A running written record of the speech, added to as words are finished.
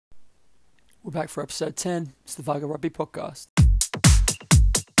We're back for episode 10. It's the Vigo Rugby Podcast.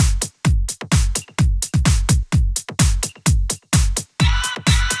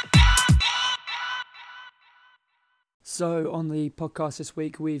 So on the podcast this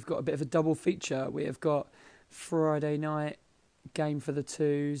week, we've got a bit of a double feature. We have got Friday night game for the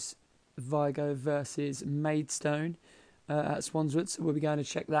twos, Vigo versus Maidstone at Swanswood. So we'll be going to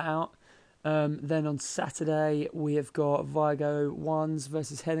check that out. Then on Saturday, we have got Vigo ones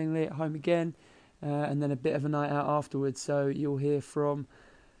versus Headingley at home again. And then a bit of a night out afterwards. So you'll hear from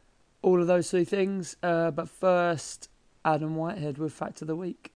all of those three things. But first, Adam Whitehead with Fact of the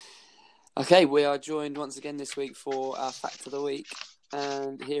Week. Okay, we are joined once again this week for our Fact of the Week.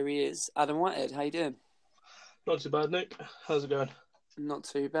 And here he is, Adam Whitehead. How you doing? Not too bad, Nick. How's it going? Not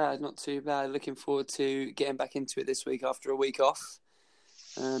too bad, not too bad. Looking forward to getting back into it this week after a week off.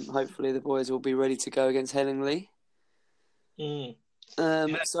 Hopefully the boys will be ready to go against Headingley. So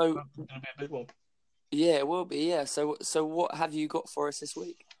it's going to be a big one. Yeah, it will be, yeah. So what have you got for us this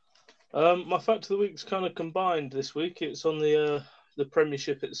week? My Fact of the Week's kind of combined this week. It's on the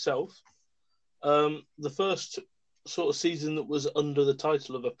Premiership itself. The first sort of season that was under the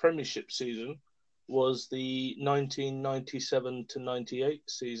title of a Premiership season was the 1997 to 98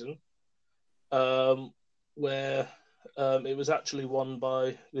 season, where it was actually won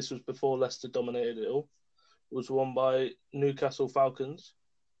by, this was before Leicester dominated it all, was won by Newcastle Falcons,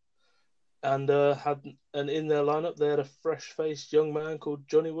 and in their lineup they had a fresh-faced young man called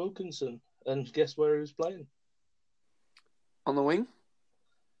Johnny Wilkinson, and guess where he was playing? On the wing?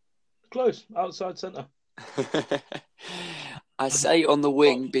 Close, outside centre. I say on the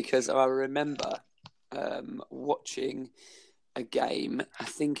wing because I remember watching a game. I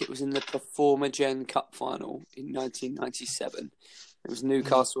think it was in the Performer Gen Cup final in 1997. It was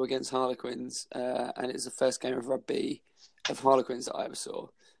Newcastle against Harlequins, and it was the first game of rugby of Harlequins that I ever saw.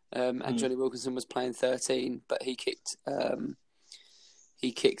 And Johnny Wilkinson was playing 13, but he kicked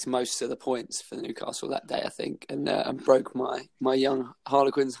most of the points for Newcastle that day, I think, and broke my young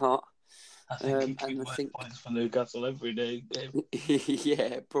Harlequins' heart. I think points for Newcastle every day. Yeah,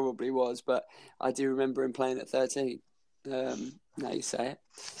 it probably was, but I do remember him playing at 13. Now you say it.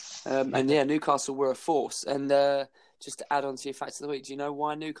 And yeah, Newcastle were a force. And just to add on to your Fact of the Week, do you know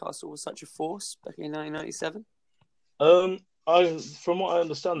why Newcastle was such a force back in 1997? From what I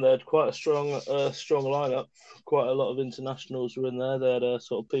understand, they had quite a strong lineup. Quite a lot of internationals were in there. They had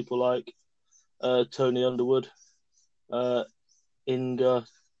sort of people like Tony Underwood, Inga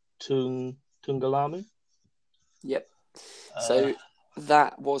Tungalami. Yep. So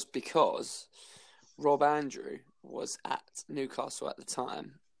that was because Rob Andrew was at Newcastle at the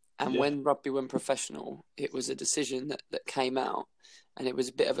time. And when rugby went professional, it was a decision that came out, and it was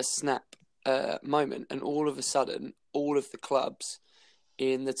a bit of a snap moment. And all of a sudden, all of the clubs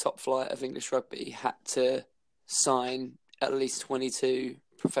in the top flight of English rugby had to sign at least 22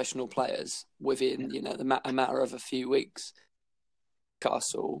 professional players within, a matter of a few weeks.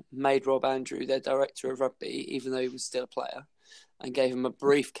 Newcastle made Rob Andrew their director of rugby, even though he was still a player, and gave him a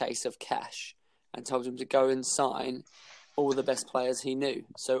briefcase of cash and told him to go and sign all the best players he knew.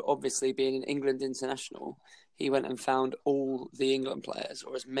 So obviously, being an England international, he went and found all the England players,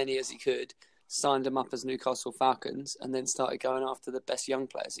 or as many as he could, signed them up as Newcastle Falcons, and then started going after the best young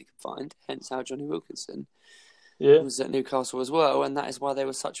players he could find, hence how Johnny Wilkinson was at Newcastle as well. And that is why they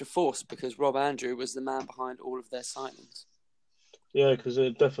were such a force, because Rob Andrew was the man behind all of their signings. Yeah, because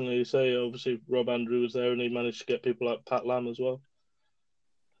it definitely say, obviously, Rob Andrew was there, and he managed to get people like Pat Lam as well.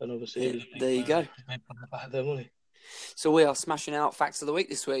 And obviously, there you go. They put back their money. So we are smashing out Facts of the Week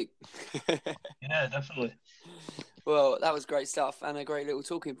this week. Yeah, definitely. Well, that was great stuff and a great little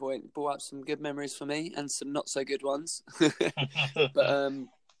talking point. Brought up some good memories for me and some not so good ones. But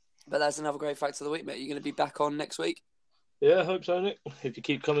that's another great Fact of the Week, mate. You're going to be back on next week? Yeah, I hope so, Nick. If you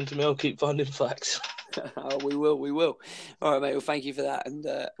keep coming to me, I'll keep finding facts. Oh, we will. All right, mate. Well, thank you for that, and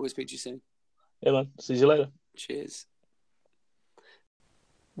we'll speak to you soon. Yeah, man. See you later. Cheers.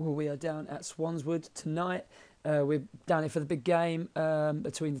 Well, we are down at Swanswood tonight. We're down here for the big game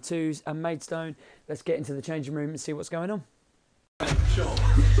between the twos and Maidstone. Let's get into the changing room and see what's going on.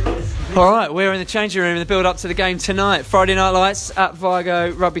 All right, we're in the changing room in the build-up to the game tonight. Friday Night Lights at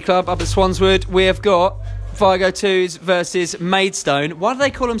Vigo Rugby Club up at Swanswood. We have got Vigo twos versus Maidstone. Why do they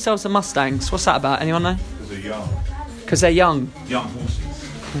call themselves the Mustangs? What's that about? Anyone know? Because they're young. Because they're young? Young horses.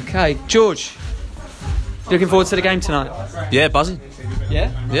 Okay. George, looking forward to the game tonight? Yeah, buzzing.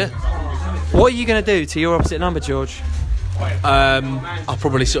 Yeah? Yeah. What are you going to do to your opposite number, George? I'll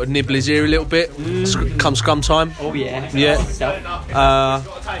probably sort of nibble his ear a little bit come scrum time. Oh, yeah. Yeah.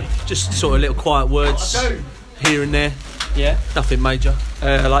 Just sort of little quiet words here and there. Yeah. Nothing major.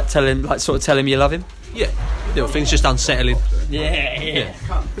 Like tell him you love him. Yeah, little things, just unsettling. Yeah.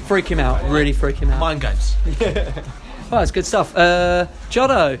 Freak him out. Really freak him out. Mind games. Well, that's good stuff.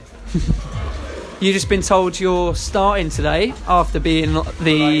 Jono, you've just been told you're starting today after being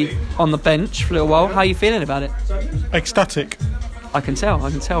on the bench for a little while. How are you feeling about it? Ecstatic. I can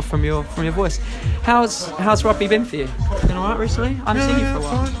tell from your voice. How's rugby been for you? Been alright recently? I haven't seen you for a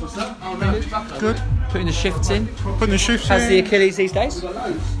while. Fine. Good. Putting the shifts in. Putting the shifts How's in. the Achilles these days?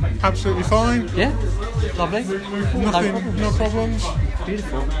 Absolutely fine. Yeah, lovely. No problems.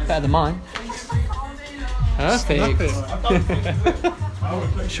 Beautiful. Better than mine. Perfect.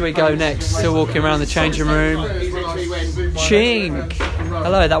 Shall we go next? Still walking around the changing room. Chink.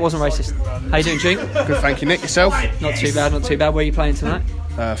 Hello, that wasn't racist. How you doing, Chink? Good, thank you, Nick. Yourself? Not too bad, not too bad. Where are you playing tonight?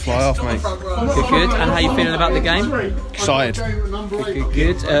 Fly off, mate. Good. And how you feeling about the game? Excited.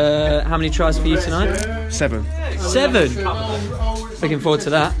 Good. How many tries for you tonight? 7. 7. Looking forward to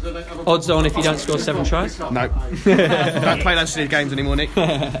that. Odds on if you don't score 7 tries? No. Don't play those silly games anymore, Nick.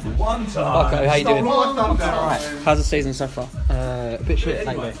 Bucko, how you doing? Alright. How's the season so far? A bit shit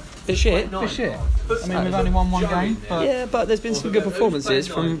lately. Bit shit? Bit shit. I mean, we've only won one game, but Yeah, but there's been some good performances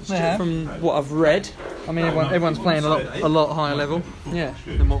from what I've read. I mean, everyone's playing a lot higher level Yeah,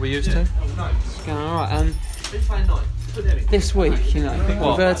 than what we used to. it's going alright. And this week, you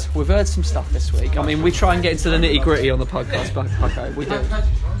know, we've heard some stuff this week. I mean, we try and get into the nitty gritty on the podcast, but okay, we do.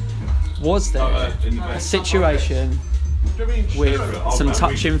 Was there a situation with some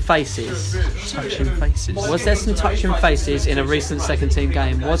touching faces? Touching faces. Was there some touching faces in a recent second team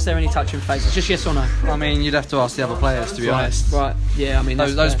game? Was there any touching faces? Just yes or no? I mean, you'd have to ask the other players, to be honest. Right. Yeah. I mean,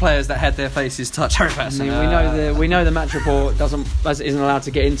 Those that's fair. players that had their faces touched every I person. mean, we know the match report isn't allowed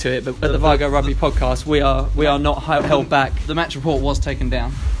to get into it, but at the Vigo Rugby podcast, we are not held back. The match report was taken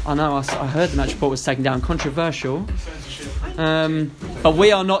down. I know. I heard the match report was taken down. Controversial. But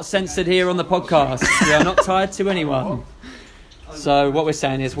we are not censored here on the podcast. We are not tied to anyone. So what we're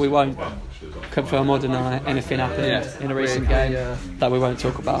saying is we won't confirm or deny anything happened in a recent game that we won't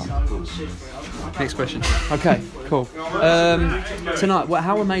talk about. Next question. Okay, cool. Tonight,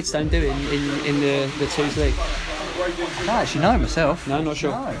 how are Maidstone doing in the Twos League? I don't actually know myself. No, not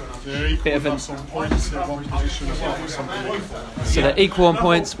sure. Yeah, Bit of an- one position above or something. So they're equal on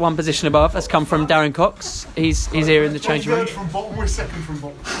points, one position above. That's come from Darren Cox. He's here in the changing room. Third from bottom, we're second from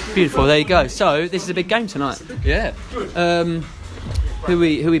bottom. Beautiful. There you go. So this is a big game tonight. Yeah. Who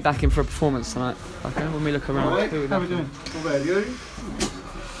we backing for a performance tonight? Okay, when we look around, who we How we backing? doing? All there, you?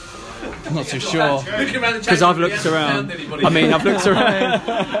 I'm not too sure. Because I've looked around. I mean, I've looked around.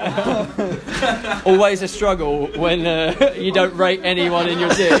 Always a struggle when you don't rate anyone in your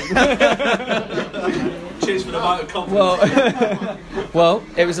team. Cheers for the vote of confidence. Well,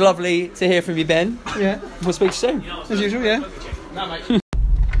 it was lovely to hear from you, Ben. Yeah. We'll speak soon. As usual, yeah.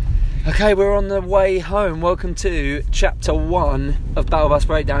 Okay, we're on the way home. Welcome to Chapter 1 of Battle Bus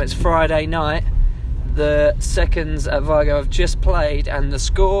Breakdown. It's Friday night. The seconds at Vigo have just played, and the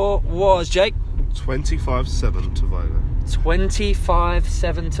score was, Jake? 25-7 to Vigo.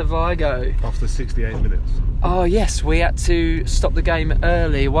 25-7 to Vigo. After 68 minutes. Oh, yes, we had to stop the game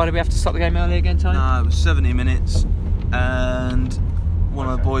early. Why did we have to stop the game early again, Tony? No, it was 70 minutes and one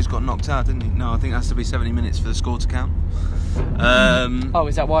of the boys got knocked out, didn't he? No, I think it has to be 70 minutes for the score to count. Oh,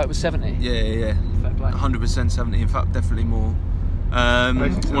 is that why it was 70? Yeah. Fair play. 100% 70, in fact, definitely more. One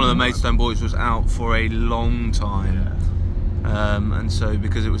of the Maidstone boys was out for a long time. And so,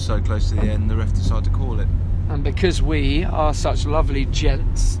 because it was so close to the end, the ref decided to call it. And because we are such lovely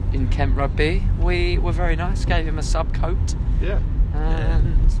gents in Kent Rugby, we were very nice, gave him a sub coat. Yeah.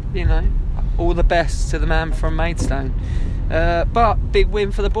 And, you know, all the best to the man from Maidstone. But big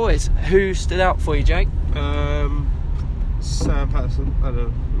win for the boys. Who stood out for you, Jake? Sam Patterson had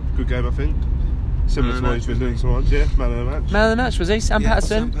a good game, I think. Similar to what he's been doing sometimes, yeah. Man of the match. Man of the match, was he? Sam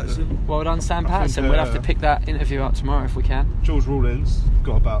Patterson? Sam Patterson. Well done, Sam I think, Patterson. We'll have to pick that interview up tomorrow if we can. George Rawlins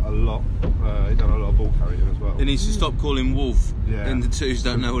got about a lot. He done a lot of ball carrying as well. He needs to stop calling Wolf, Yeah. and the twos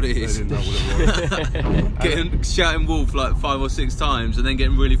don't know what it They is. didn't know what it was. Shouting Wolf like 5 or 6 times and then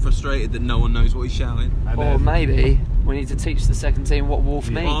getting really frustrated that no one knows what he's shouting. And Or then- maybe we need to teach the second team what Wolf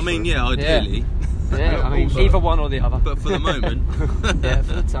means. Well, I mean, yeah, ideally. Yeah, I mean, Also- either one or the other. But for the moment, Yeah,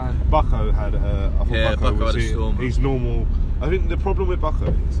 for the time. Bucko had, I thought Yeah, Bucko Bucko was had a storm. he's normal. I think the problem with Bucko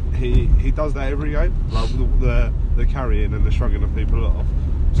is he does that every game, like the carrying and the shrugging of people off.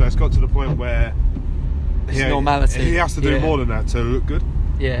 So it's got to the point where It's normality. He has to do Yeah. more than that to look good.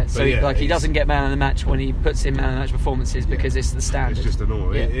 Yeah, so he doesn't get man of the match when he puts in man of the match performances because it's the standard. It's just a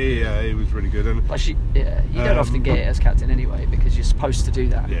normal. Yeah. He was really good. And you don't often get it as captain anyway because you're supposed to do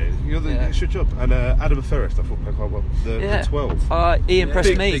that. Yeah, it's your job. And Adam Ferris, I thought played quite well. The 12. He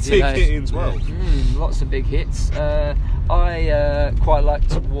impressed me today. Big hitting 12. Lots of big hits. I quite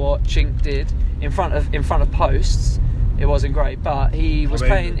liked what Chink did in front of posts. It wasn't great, but he was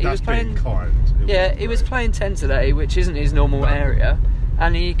playing. He was playing 10 today, which isn't his normal area,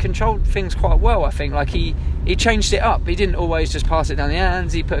 and he controlled things quite well. I think, like he changed it up. He didn't always just pass it down the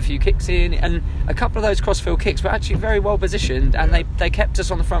hands. He put a few kicks in, and a couple of those crossfield kicks were actually very well positioned, and they kept us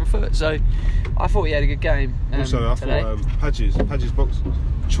on the front foot. So I thought he had a good game. Also, I thought Padge's box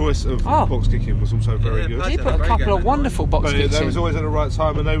choice of box kicking was also very good. He put a couple of wonderful box kicks in. They was always at the right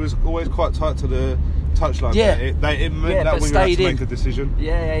time, and they was always quite tight to the touchline. Yeah, it meant that winger had to make a decision.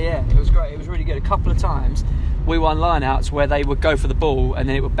 Yeah. It was great. It was really good. A couple of times we won line-outs where they would go for the ball and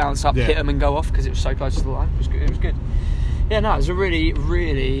then it would bounce up, hit them and go off because it was so close to the line. It was good. Yeah, no, it was a really,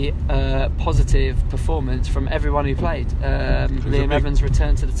 really positive performance from everyone who played. Liam Evans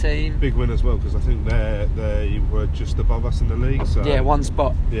returned to the team. Big win as well because I think they were just above us in the league. So one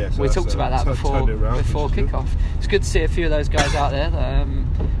spot. Yeah, so we talked about that before kick-off. It's good to see a few of those guys out there that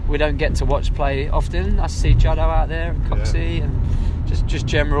we don't get to watch play often. I see Juddo out there and Coxie and just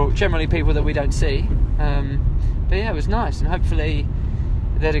generally people that we don't see. But yeah, it was nice, and hopefully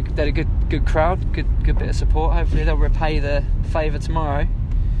they had a good crowd, good bit of support. Hopefully they'll repay the favour tomorrow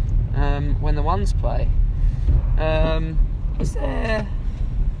when the ones play. Is there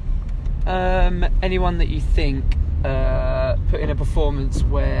anyone that you think put in a performance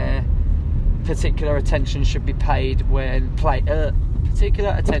where particular attention should be paid when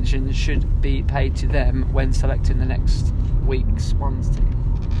particular attention should be paid to them when selecting the next week's ones team?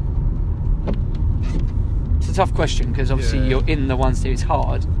 It's a tough question because obviously you're in the ones team. It's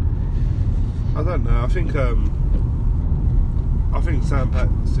hard. I don't know. I think Sam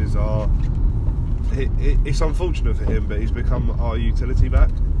Pattis it's unfortunate for him, but he's become our utility back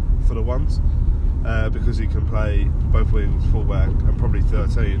for the ones because he can play both wings, fullback, and probably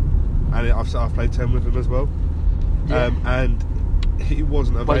 13. And I've played 10 with him as well. And he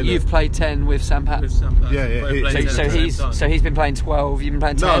wasn't available. Well, you've played 10 with Sam Pat. So he's been playing 12. You've been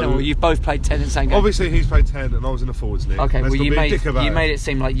playing 10, or you've both played 10 in the same game. Obviously, he's played 10, and I was in the forwards league. Okay, well you made it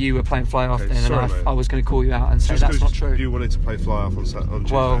seem like you were playing fly off then, and I was going to call you out and say that's not true. You wanted to play fly off on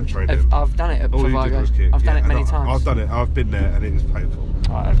Tuesday training. I've done it for Vigo. I've done it many times. I've done it. I've been there, and it was painful.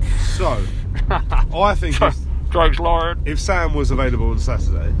 Right. So, I think if Sam was available on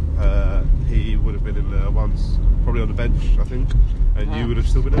Saturday, he would have been in the ones, probably on the bench, I think. And you would have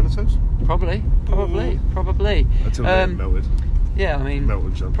still been in the twos? Probably. Until they melted. Yeah, I mean,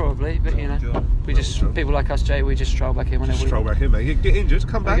 probably, but you know, people like us, Jay, we just stroll back in whenever we stroll back in, mate. Get injured,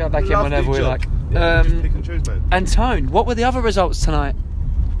 come back. We go back in whenever we like. Yeah, just pick and choose, mate. And Tone, what were the other results tonight?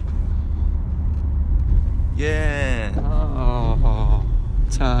 Yeah. Oh,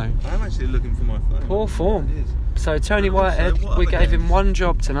 Tone. I'm actually looking for my phone. Poor form. So Tony Whitehead, we gave him one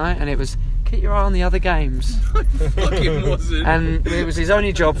job tonight, and it was keep your eye on the other games. Fucking wasn't. And it was his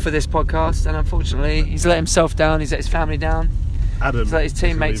only job for this podcast, and unfortunately, he's let himself down. He's let his family down. Adam. He's let his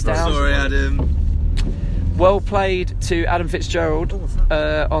teammates down. Sorry, Adam. Well played to Adam Fitzgerald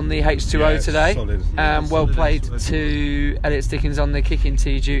on the H2O today. Solid. Well played to Elliot Stickins on the kicking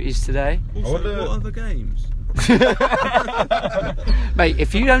tee duties today. Also, what other games? Mate,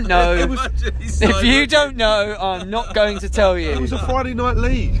 if you don't know, I'm not going to tell you. It was a Friday night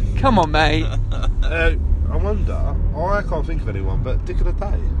league. Come on, mate. I wonder. I can't think of anyone, but Dick of the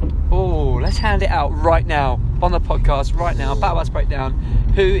Day. Oh, let's hand it out right now on the podcast. Right now, Battle Bass Breakdown.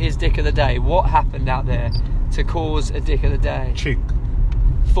 Who is Dick of the Day? What happened out there to cause a Dick of the Day? Chink.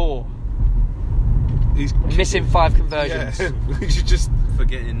 4. He's missing 5 conversions. Yeah. He's just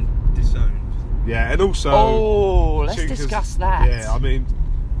forgetting disowned. Yeah, and also. Oh, let's discuss that. Yeah, I mean,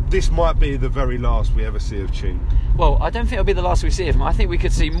 this might be the very last we ever see of Chink. Well, I don't think it'll be the last we see of him. I think we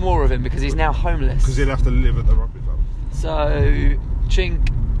could see more of him because he's now homeless. Because he'll have to live at the rugby club. So,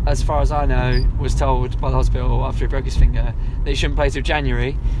 Chink, as far as I know, was told by the hospital after he broke his finger that he shouldn't play till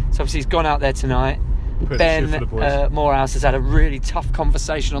January. So obviously he's gone out there tonight. Ben Morehouse has had a really tough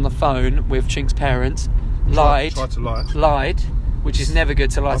conversation on the phone with Chink's parents. Tried to lie. Lied, which is never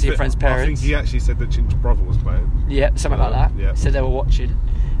good to lie to your friend's parents. I think he actually said that Chink's brother was playing. Yeah, something like that. Yeah. Said they were watching.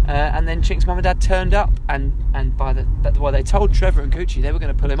 And then Chink's mum and dad turned up, and they told Trevor and Coochie they were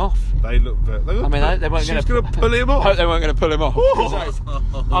going to pull him off. They looked. They weren't going to pull him off. I hope they weren't going to pull him off.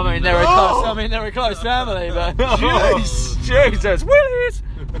 I mean, they're a close family, but Jesus, Willies.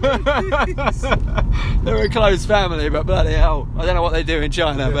 They're a close family, but bloody hell, I don't know what they do in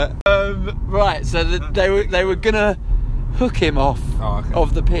China. But right, so they were gonna hook him off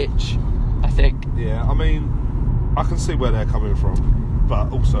of the pitch, I think. Yeah, I mean, I can see where they're coming from,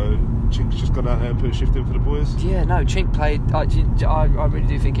 but also Chink's just gone out there and put a shift in for the boys. Yeah, no, Chink played. I really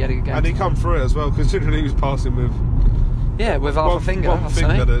do think he had a good game. And he come through it as well, considering he was passing with with half a finger. One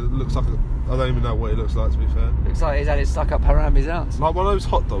finger that looks like I don't even know what it looks like, to be fair. Looks like he's had it stuck up Harambe's ass. Like one of those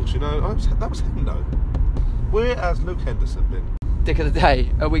hot dogs, you know. That was him though. Where has Luke Henderson been? Dick of the day.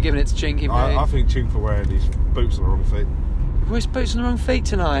 Are we giving it to Chink? I think Chink for wearing these boots on the wrong feet. Were his boots on the wrong feet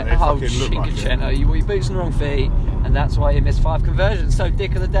tonight? They Oh, fucking look like Chinkacheno, you wore your boots on the wrong feet, and that's why you missed 5 conversions. So,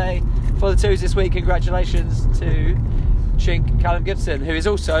 Dick of the day for the twos this week. Congratulations to Chink Callum Gibson, who is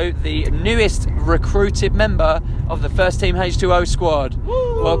also the newest recruited member of the first team H2O squad.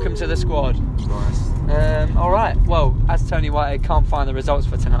 Woo! Welcome to the squad. Nice. Alright, well, as Tony White can't find the results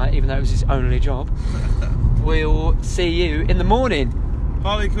for tonight, even though it was his only job, we'll see you in the morning.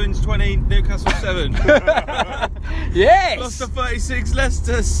 Harlequins 20, Newcastle 7. Yes! Gloucester 36,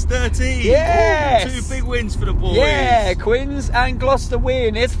 Leicester 13. Yes! Ooh, 2 big wins for the boys. Yeah, Quins and Gloucester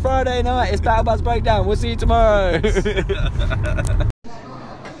win. It's Friday night. It's Battle Buzz Breakdown. We'll see you tomorrow.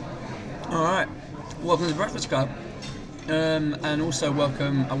 Alright, welcome to the Breakfast Club. And also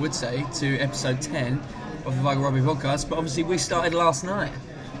welcome, I would say, to episode 10 of the Vigo Rugby podcast. But obviously we started last night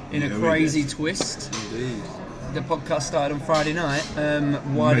in a crazy twist. Indeed. The podcast started on Friday night.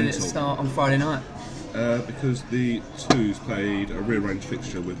 Why did it start on Friday night? Because the twos played a rearranged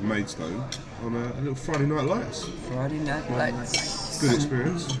fixture with Maidstone on a little Friday night lights. Friday night lights. Good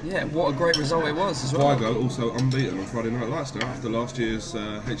experience. Yeah, what a great result it was as well. Vigo also unbeaten on Friday night lights now after last year's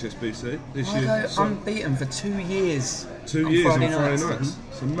HSBC. This Vigo year, unbeaten for 2 years. 2 on years Friday on Friday nights. nights.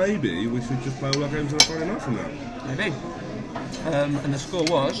 So maybe we should just play all our games on a Friday night from now. Maybe. And the score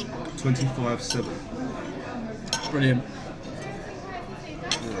was 25-7. brilliant.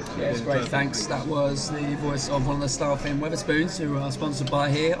 Yeah, it's great. Thanks. That was the voice of one of the staff in Wetherspoons, who are sponsored by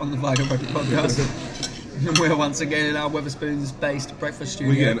here on the Vigo Rugby podcast. And we're once again in our Wetherspoons based breakfast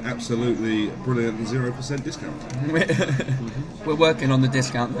studio. We get an absolutely brilliant 0% discount. We're working on the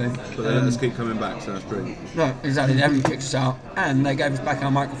discount though. But they let us keep coming back, so that's true. No, exactly. They haven't kicked us out, and they gave us back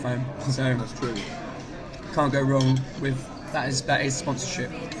our microphone. So That's true. can't go wrong with that. Is sponsorship.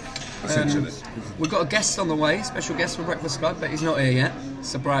 Essentially. We've got a guest on the way, special guest for Breakfast Club, but he's not here yet,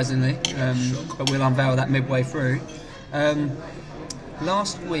 surprisingly. But we'll unveil that midway through.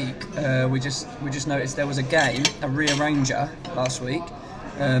 Last week, we just noticed there was a game, a rearranger last week,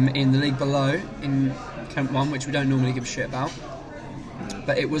 in the league below in Kent 1, which we don't normally give a shit about.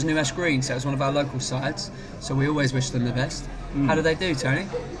 But it was New Ash Green, so it was one of our local sides. So we always wish them the best. How did they do, Tony?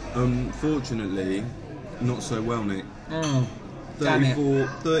 Unfortunately, not so well, Nick. Oh, damn it.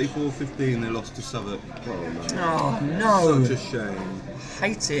 34-15 they lost to Southwark. Oh no! Such a shame.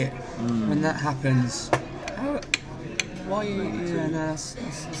 Hate it when that happens. Why you? Yeah, no,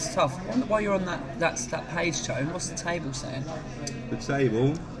 it's tough. While you're on that page, Tone, what's the table saying? The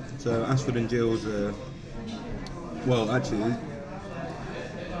table. So Ashford and Gills are. Well, actually.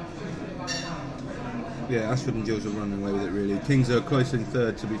 Yeah, Ashford and Gills are running away with it really. Kings are close in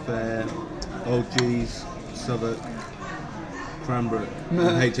third, to be fair. Old G's, Southwark, Cranbrook, and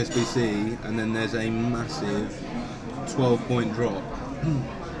HSBC, and then there's a massive 12-point drop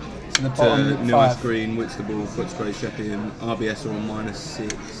So the to bottom New Ash 5. Green, Whitstable, Footscray, Sheppey, and RBS are on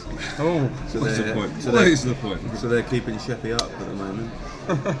 -6. Oh, So What's the they're- point? so What they're- is the point? So they're keeping Sheppey up at the moment.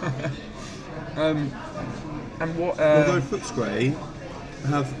 and what? Although Footscray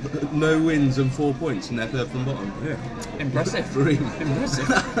have no wins and 4 points, and they're third from bottom. Yeah. Impressive.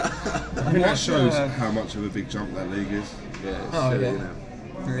 Impressive. I think that shows how much of a big jump that league is. Yeah, it's Oh, silly, yeah. you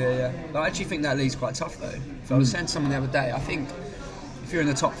know. Yeah. I actually think that league's quite tough though. So I was saying to someone the other day, I think if you're in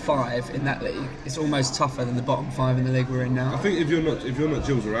the top 5 in that league, it's almost tougher than the bottom 5 in the league we're in now. I think if you're not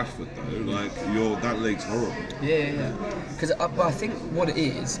Gills or Ashford though, like that league's horrible. Yeah. Because but I think what it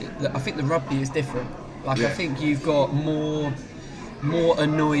is, I think the rugby is different. Like I Yeah. think you've got more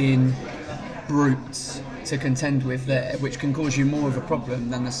annoying brutes to contend with there, which can cause you more of a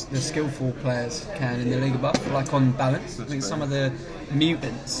problem than the skillful players can in the league above. Like on balance, I think some of the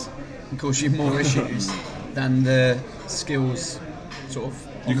mutants can cause you more issues than the skills sort of.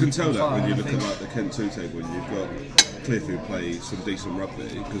 You can tell that far, when you I look think. at like the Kent 2 table, and you've got Clearfield play some decent rugby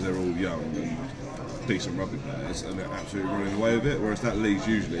because they're all young and decent rugby players, and they're absolutely running away with it. Whereas that league's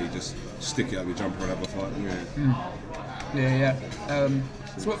usually just stick it up your jumper and have a fight. Yeah.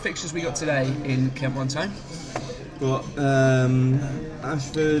 So what fixtures we got today in Kent 1 time? Got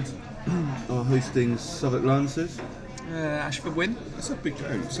Ashford are hosting Southwark Lancers. Ashford win. That's a big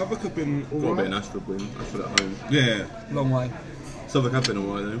game. Southwark have been all Got a bit right. an Ashford win. Ashford at home. Yeah. Long way. Southwark have been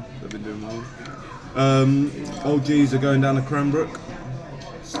alright though. They've been doing well. Old G's are going down to Cranbrook.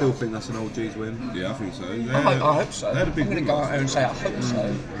 Still think that's an Old G's win. Yeah, I think so. I hope so. They had a big I'm going to win go last out there and say I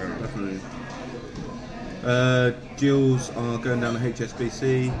hope so. Definitely. Gills are going down to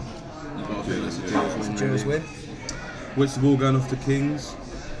HSBC. You've got to think that's a Gills win. Gills really. win. Whitstable going off to Kings.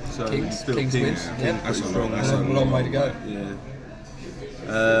 So Kings still wins. Kings Yeah. pretty strong. That's a long way to go.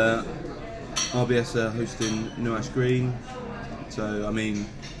 Yeah. RBS are hosting New Ash Green. So I mean,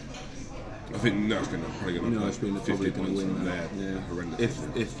 I think Newell's probably going to New Ash Green are 50 probably going points to win from that. there. Yeah. Horrendous.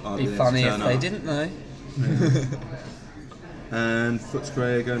 If RBS Be funny turn if they up. didn't though. And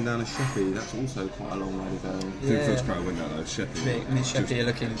Footscray are going down to Sheppey. That's also quite a long way to go. I think Yeah. Footscray win that though. Sheppey. I mean, Sheppey are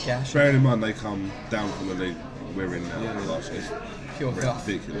looking cash. Bearing in mind they come down from the league we're in now. Last year. Pure guff.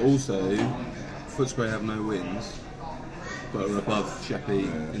 Ridiculous. Also, Footscray have no wins, but are above Sheppey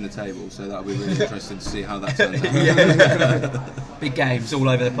in the table. So that'll be really interesting to see how that turns out. Big games all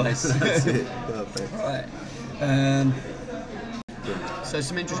over the place. That's it. Perfect. Right. So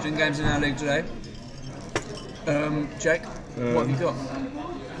some interesting games in our league today. Jake, what have you got?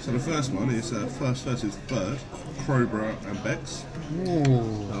 So the first one is first versus third, Crowborough and Becks.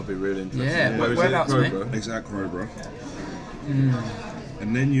 That'll be really interesting. Yeah, Where is whereabouts, it? mate? Crowborough? Exact Crowborough.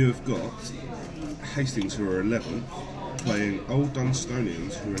 And then you've got Hastings, who are 11th, playing Old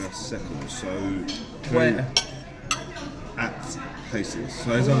Dunstonians, who are in our second. So Where? at Hastings. So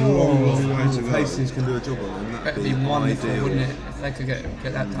there's a long way to go. Hastings can do a job on them. That'd That'd be wonderful, ideal. wouldn't it, if they could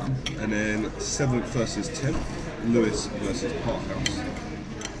get that done? And then 7th versus 10th, Lewis versus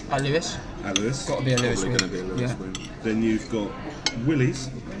Parkhouse Lewis? at Lewis. Got to be a Lewis Probably win. going to be a Lewis Yeah. win. Then you've got Willies,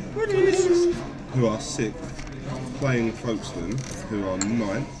 who are 6th, playing Folkestone, who are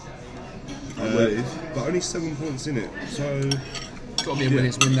 9th. Willies. But only 7 points in it. So Got to be a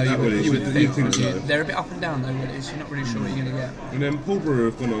Willis win though. that Willis, You would you think. think wouldn't you? so. They're a bit up and down though, Willis. You're not really sure what you're going to get. And then Pulborough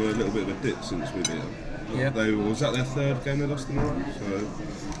have gone on a little bit of a dip since we've been here. Yeah. Was that their third game they lost in a row? So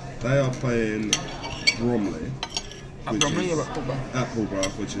they are playing Bromley. At which Bromley is- or at Pulborough? At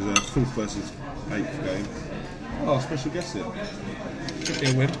Pulborough, which is a 4th versus 8th game. Oh, special guest here. Should be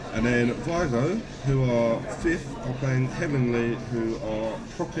a win. And then Vigo, who are 5th, are playing Heavenly, who are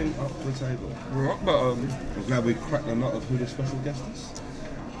propping up the table. Rock bottom. I'm glad we cracked the nut of who the special guest is.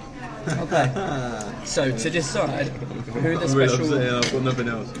 Okay. So to decide who the I'm really special upset, I've got nothing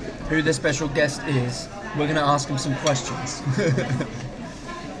else. who the special guest is, we're going to ask him some questions.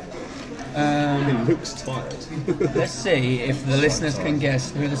 He looks tired. Let's see if the listeners can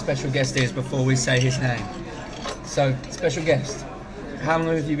guess who the special guest is before we say his name. So, special guest, how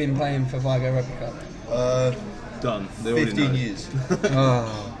long have you been playing for Vigo Rugby Club? Done. They already 15 know. years.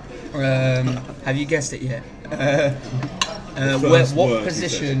 Have you guessed it yet? first What word he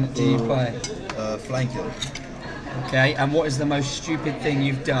position said. do you play? Flanker. Okay, and what is the most stupid thing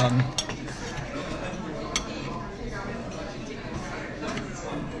you've done?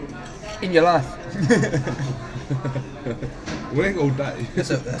 In your life? We ain't all day. That's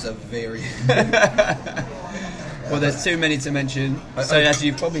a very. Well, there's too many to mention. So, as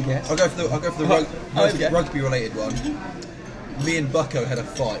you've probably guessed. I'll go for the Okay. rugby related one. Me and Bucko had a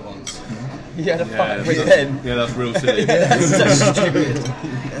fight once. You had a Yeah, fight with that's- Ben. Yeah, that's real silly. That's so stupid.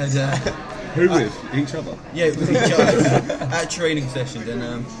 And, Who with? Each other. yeah, with each other at training sessions, and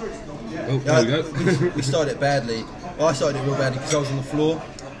Oh, there we go. we started it badly. Well, I started it real badly because I was on the floor,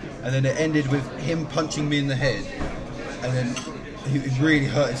 and then it ended with him punching me in the head, and then he really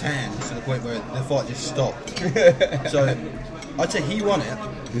hurt his hand to the point where the fight just stopped. So I'd say he won it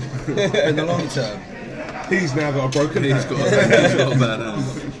in the long term. He's now got a broken He's hand. got a bad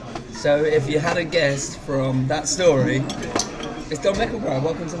hand. So, if you had a guess from that story, it's Don Mickleborough.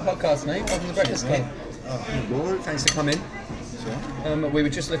 Welcome to the podcast, mate. Welcome to the Breakfast Club. Thanks for coming. We were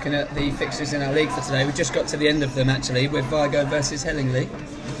just looking at the fixtures in our league for today. We just got to the end of them actually with Vigo versus Hellingly.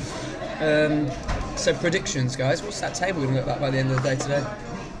 So predictions, guys. What's that table going to look like by the end of the day today?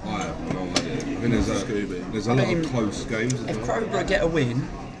 I have no idea. I mean, there's a lot mean, of close games. as If well. Crowborough get a win,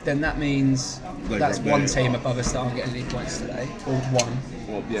 then that means They that's got one better. team above us that aren't getting any points today, or one.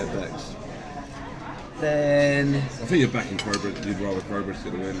 Well, yeah, Bex. Then I think you're backing Crowborough. You'd rather Crowborough to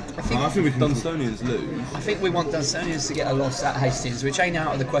get a win. I think I think we can. Dunstonians lose. I think we want Dunstonians to get a loss at Hastings, which ain't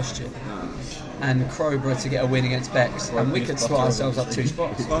out of the question, and Crowborough to get a win against Bex, and we could slot ourselves up 2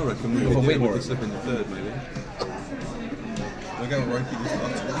 spots. I reckon we With a could win. get a slip in the third, maybe. We're going ropey this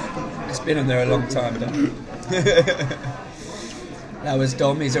month. It's been on there a long time, Dom. That was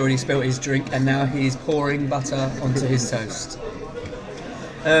Dom. He's already spilt his drink, and now he's pouring butter onto his toast.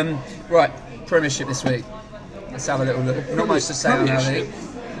 Right, Premiership this week. Let's have a little look. Not much to say on our league.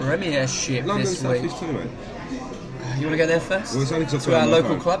 Premiership London this South week. East Tournament. You want to go there first? Well, it's only 'cause I've To got our it on my local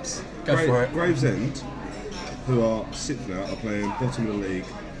phone. clubs? Go for it. Gravesend, who are 6th now, are playing bottom of the league.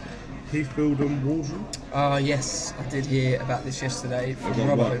 Heathfield and Waldron. Yes, I did hear about this yesterday They from got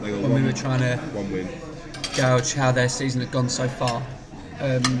Robbo one- they got when we one- were trying to 1 win. gauge how their season had gone so far.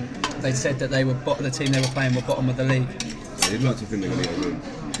 They said that they were the team they were playing were bottom of the league. Yeah, you'd like to think they're going to get a win.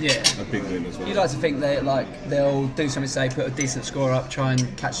 Yeah. A big win as well. You'd like to think they'll do something, say put a decent score up, try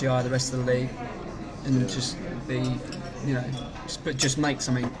and catch the eye of the rest of the league, and just be, just make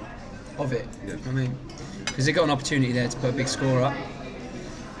something of it. Yeah. I mean, because they got an opportunity there to put a big score up.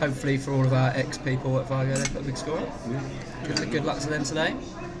 Hopefully for all of our ex-people at Vigo, they put a big score up. Yeah. Good luck to them today.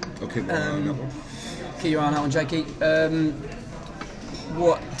 I'll keep my eye on that one. Keep your eye on that one, Jakey.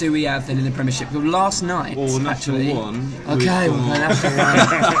 What do we have then in the Premiership? Well, last night, Or National actually. One. Okay, we'll play National One.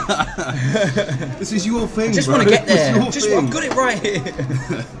 This is your thing. I just bro. want to get there. It's your I've thing. got it right here.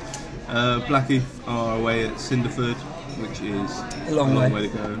 Blackheath are away at Cinderford, which is A long way. to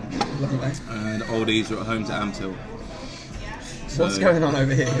go. Long way. And Oldies are at home to Amtil. So, What's going on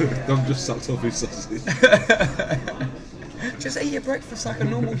over here? I've just sucked off his sausage. Just eat your breakfast like a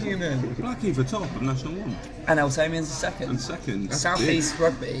normal human. Blackheath are top of National One. And Altamians are second. And second. South East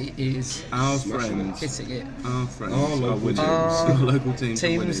Rugby is Our friends. hitting it. Our friends Our are local winning. teams. Our local teams are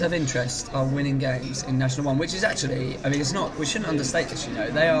Teams winning. of interest are winning games in National One, which is actually, I mean, it's not. We shouldn't understate this.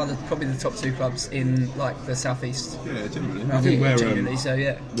 They are probably the top 2 clubs in the South East. Yeah, generally. I think where generally, so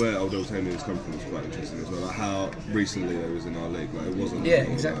yeah. where Old Altamians come from is quite interesting as well. Like how recently they was in our league. Like it wasn't. Yeah,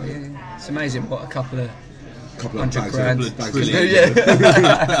 exactly. Yeah. It's amazing what a couple of Couple of 100 bags grand. of Brilliant.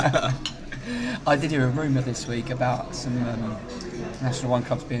 Yeah. I did hear a rumour this week about some National One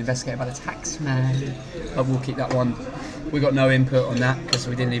clubs being investigated by the tax man, but we'll keep that one. We got no input on that because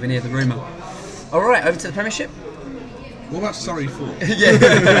we didn't even hear the rumour. All right, over to the Premiership. What about Surrey 4?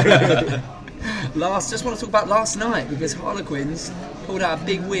 Just want to talk about last night because Harlequins pulled out a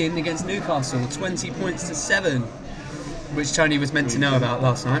big win against Newcastle, 20 points to 7, which Tony was meant to know about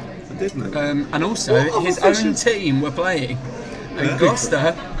last night. Didn't it? And also, his own team were playing. And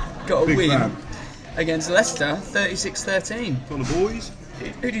Gloucester got a Big win fan. against Leicester, 36-13. On the boys.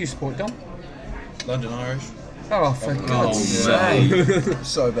 Who do you support, Dom? London Irish. Oh, for God's mate. sake.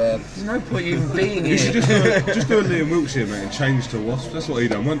 So bad. There's no point even being You should here. just do a Liam Wiltshire, mate, and change to Wasps. That's what he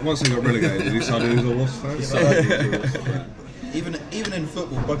done. Once he got relegated, he decided he was a Wasps fan. Even in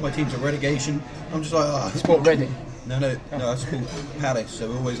football, both my teams are relegation. I'm just like, Sport Reading. No, I support Palace, so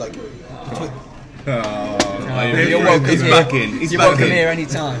we're always like, You're He's welcome He's here. back in. He's You're back welcome in. here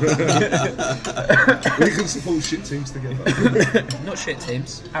anytime. we can support shit teams together. Not shit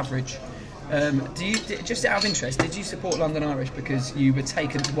teams, average. Just out of interest, did you support London Irish because you were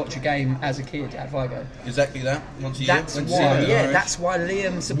taken to watch a game as a kid at Vigo? exactly that. Once a year. That's went to see why, London yeah, Irish. that's why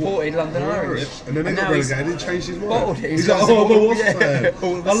Liam supported London Irish. And then he got now he's relegated, he changed his mind. bottled it. He's He's like, got oh, I'm a some- Wasps fan.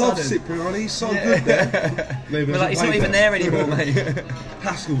 all of a I love sudden. Cipriani, he's so good there. Maybe We're like, he's not even there anymore, mate.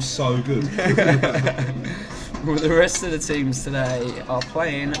 Haskell's so good. Well, the rest of the teams today are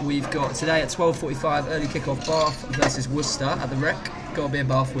playing. We've got today at 12:45 early kick-off Bath versus Worcester at the Rec. Got to be a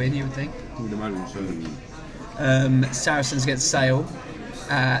Bath win, you would think. Saracens against Sale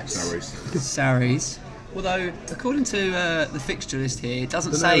at Sarries. Although, according to the fixture list here, it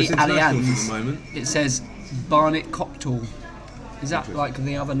doesn't say it's internationals Allianz. at the moment. It says Barnet Cocktail. Is that like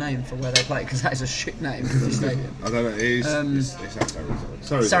the other name for where they play? Because that is a shit name for the stadium. I don't know, it's at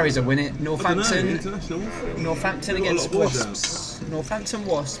Sarries. Sarries are winning. Northampton. Internationals. Northampton We've got a against lot of boys Wasps. Northampton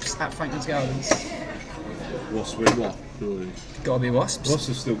Wasps at Franklin's Gardens. Wasps win what? Gotta be Wasps. Wasps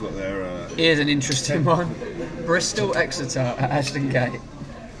have still got their... Here's an interesting one. Bristol Exeter at Ashton Gate.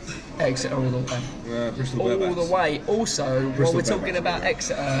 Exeter all the way. Bristol All Bearbacks. the way. Also, while Bristol we're talking Bearbacks. about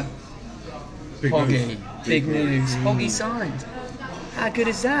Exeter, Big Hoggy. news. Big news. Hoggy signed. How good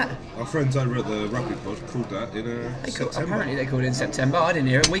is that? Our friends over at the Rugby Pod called that in September. Apparently they called it in September. I didn't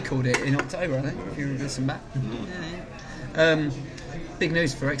hear it. We called it in October, I think, if you listen back. Yeah. Big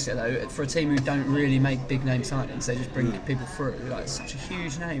news for Exeter, though. For a team who don't really make big name signings, they just bring people through. Like, it's such a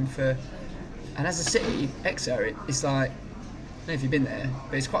huge name for... And as a city, Exeter, it's like... I don't know if you've been there,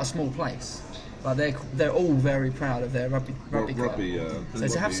 but it's quite a small place. Like they're all very proud of their rugby club. So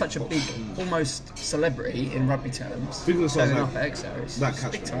to have such a big, almost celebrity in rugby terms, People that turning like up at Exeter, it's that big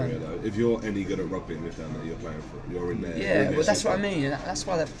catchment time. area though, if you're any good at rugby and live down there, you're playing for, you're in there. Yeah, well that's what I mean. And that's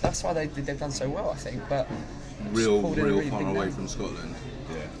why they've done so well, I think. But Real pulled in a really far big away name. from Scotland.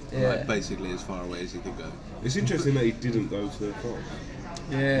 Yeah. Like basically as far away as he could go. It's interesting that he didn't go to France.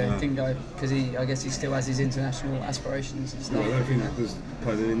 Yeah, didn't go because I guess he still has his international aspirations and stuff. I don't think does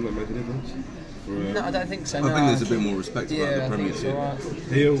playing in England make a difference. for. No, I don't think so. I no. think there's a bit more respect Yeah, about the I think it's Premiership. all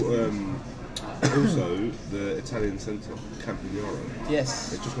right. He'll also the Italian centre Campagnaro.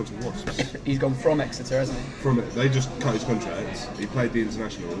 Yes. He's just gone to Wasps. He's gone from Exeter, hasn't he? From it, they just cut his contract. He played the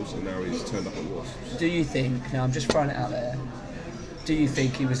internationals, and now he's turned up at Wasps. Do you think? Now I'm just throwing it out there. Do you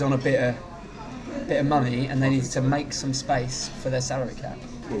think he was on a bit of money and they needed to make some space for their salary cap?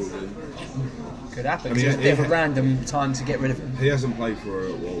 Probably. Could happen. I mean, It's a bit of a random time to get rid of him. He hasn't played for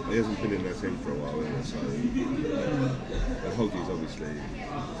he hasn't been in their team for a while, either, so and Hoggy's obviously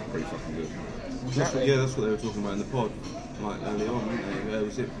pretty fucking good. That's what they were talking about in the pod, like early on, weren't they?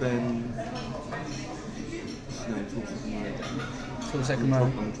 Was it Ben? What's his name? Till second row.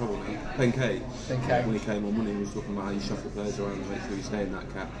 I'm in trouble now. Ben Kay. Ben Kay. When he came on, when he was talking about how you shuffle players around and make sure you stay in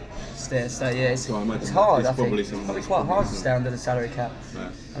that cap. Stay. Yeah, So I imagine it's hard. there's I think probably it's some- probably quite hard to stay under the salary cap, Yeah.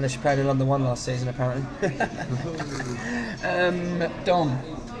 unless you played in London 1 last season, apparently. Dom,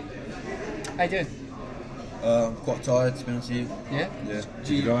 how you doing? I'm quite tired, to be honest with you. Yeah. Yeah. Did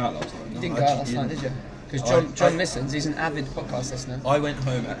you go out last night? You didn't go out last night, did you? Because John listens. He's an avid podcast listener. I went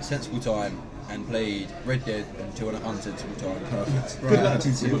home at sensible time and played Red Dead until an unsensible time. Perfect. Right.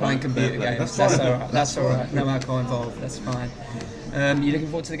 So you're playing computer games. That's all right. That's all right. No alcohol involved. That's fine. You looking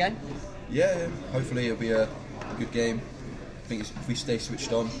forward to the game? Yeah, hopefully it'll be a good game. I think if we stay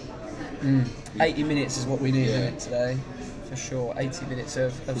switched on. 80 minutes is what we need Yeah. in it today, for sure. 80 minutes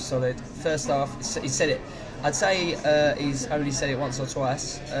of solid. First half, he said it. I'd say he's only said it once or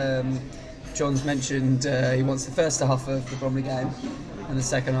twice. John's mentioned he wants the first half of the Bromley game and the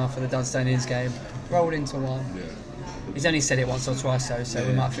second half of the Dunstonians game rolled into one. Yeah. He's only said it once or twice though, so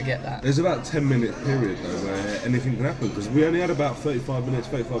we might forget that. There's about a 10-minute period though where anything can happen because we only had about 35 minutes.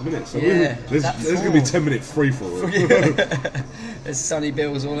 So Yeah, there's going to be 10-minute free fall. There's Sonny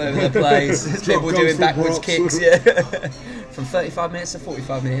Bills all over the place. There's Drop people goals doing from backwards props. kicks. Yeah. From 35 minutes to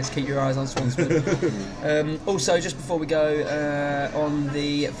 45 minutes, keep your eyes on Swansford. Also, just before we go, on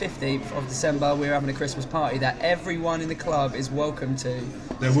the 15th of December, we're having a Christmas party that everyone in the club is welcome to.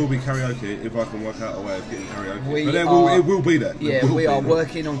 There will be karaoke if I can work out a way of getting karaoke. We but are- it will be there. Yeah, It will we be are there.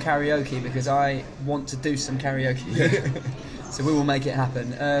 working on karaoke because I want to do some karaoke. So we will make it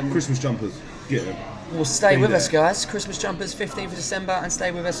happen. Christmas jumpers, get them. Well, stay Be with there. us, guys. Christmas jumpers, 15th of December, and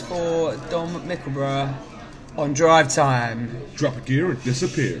stay with us for Dom Mickleborough on Drive Time. Drop a gear and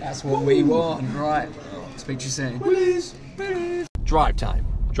disappear. That's what we want, right? Speak to you soon. Please. Drive time.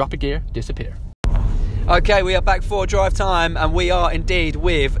 Drop a gear, disappear. Okay, we are back for Drive Time, and we are indeed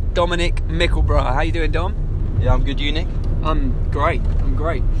with Dominic Mickleborough. How you doing, Dom? Yeah, I'm good, you, Nick? I'm great.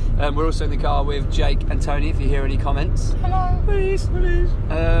 We're also in the car with Jake and Tony, if you hear any comments. Hello. Please.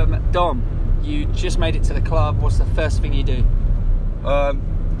 Dom, you just made it to the club. What's the first thing you do? I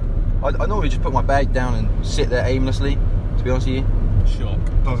normally just put my bag down and sit there aimlessly, to be honest with you. Shock.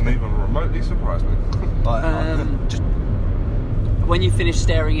 Doesn't even remotely surprise me. Just when you finish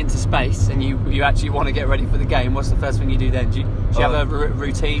staring into space and you actually want to get ready for the game, what's the first thing you do then? Do you have a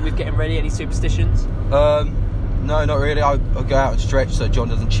routine with getting ready? Any superstitions? No, not really. I'll go out and stretch so John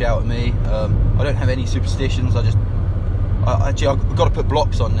doesn't shout at me. I don't have any superstitions. I've got to put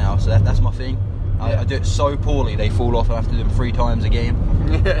blocks on now, so that's my thing. I do it so poorly they fall off and I have to do them 3 times a game.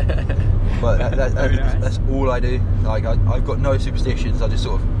 But that's all I do. Like I've got no superstitions. I just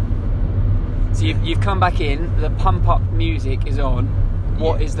sort of. So you've come back in. The pump up music is on.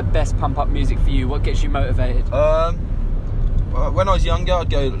 What is the best pump up music for you? What gets you motivated? When I was younger, I'd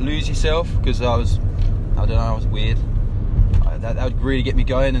go Lose Yourself because I was weird. That would really get me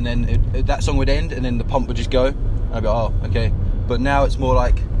going, and then that song would end, and then the pump would just go. And I'd go, oh, okay. But now it's more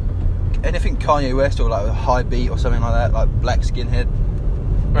like anything Kanye West or like a high beat or something like that, like Black Skinhead.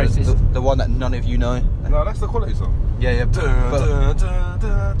 The one that none of you know. No, that's the quality song. Yeah.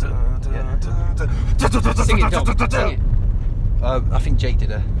 Sing it, Dom. Sing it. I think Jake did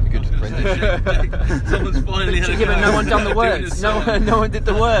a good rendition. Someone's finally had a Yeah, but go. no one done the words. No one did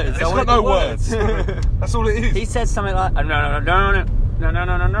the words. It's got no words. That's all it is. He said something like no.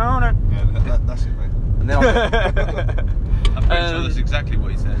 Yeah, that's it, mate. And then I'm pretty sure that's exactly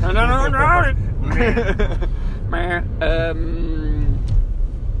what he said.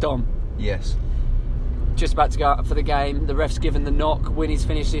 Dom, yes. just about to go out for the game. The ref's given the knock. Winnie's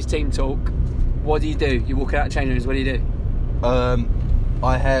finished his team talk. What do? You walk out of change rooms. What do you do?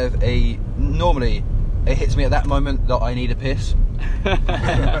 I have normally it hits me at that moment that I need a piss. And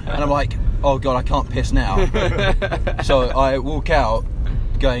I'm like, oh God, I can't piss now. So I walk out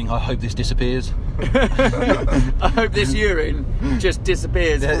going, I hope this disappears. I hope this urine just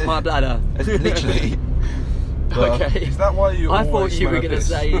disappears from my bladder. Literally. But, Okay. Is that why you I thought always you were smell going to piss?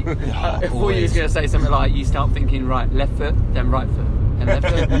 say. I thought you was going to say something like you start thinking right, left foot, then right foot. and left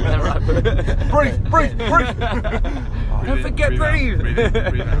and right foot. Breathe. Don't forget breathe.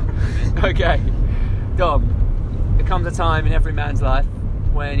 Okay, Dom. There comes a time in every man's life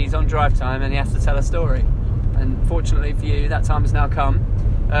when he's on drive time and he has to tell a story. And fortunately for you, that time has now come.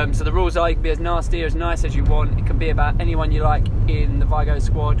 So the rules are you can be as nasty or as nice as you want. It can be about anyone you like in the Vigo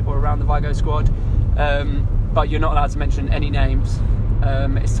squad or around the Vigo squad. But you're not allowed to mention any names.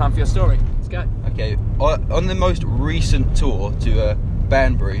 It's time for your story. Let's go. Okay, on the most recent tour to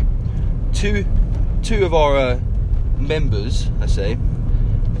Banbury, two of our members, let's say,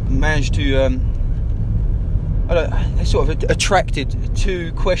 managed to they sort of attracted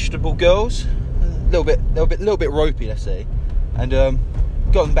two questionable girls, a little bit ropey, let's say, and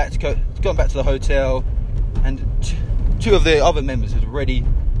got them back to the hotel, and two of the other members had already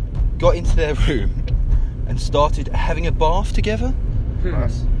got into their room and started having a bath together.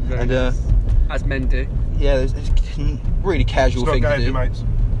 Nice. And as men do. Yeah, it's a really casual thing to do. Mates.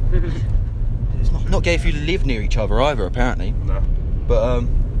 It's not gay if you live near each other either, apparently. No. But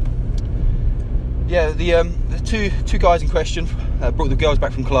yeah, the two guys in question brought the girls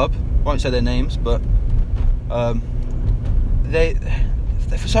back from club. Won't say their names, but they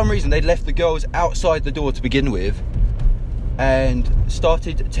for some reason they'd left the girls outside the door to begin with, and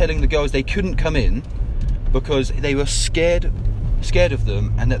started telling the girls they couldn't come in because they were scared of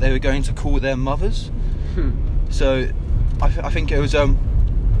them and that they were going to call their mothers. So I think it was I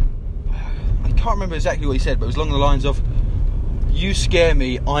can't remember exactly what he said, but it was along the lines of, "You scare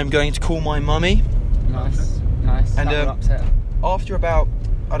me, I'm going to call my mummy." Nice. And That will upset. after about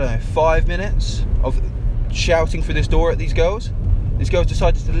 5 minutes of shouting through this door at these girls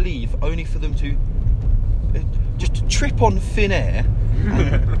decided to leave, only for them to just trip on thin air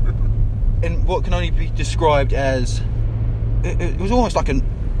in what can only be described as it was almost like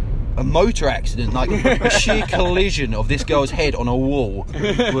a motor accident, like the sheer collision of this girl's head on a wall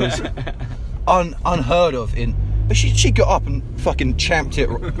was unheard of. But she got up and fucking champed it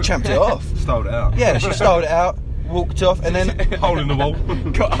off. Styled it out. Yeah, she styled it out, walked off, and then hole in the wall.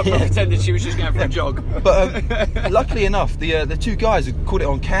 Got up and pretended she was just going for a jog. But luckily enough, the two guys had caught it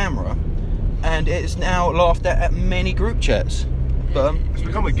on camera, and it's now laughed at many group chats. But it's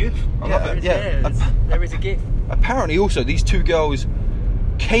become a gif. I love it. Yeah, there is a gif. Apparently, also these two girls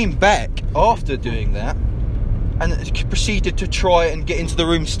came back after doing that and proceeded to try and get into the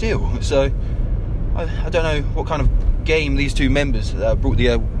room still. So I don't know what kind of game these two members brought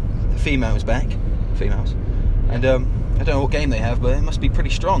the females back, and I don't know what game they have, but it must be pretty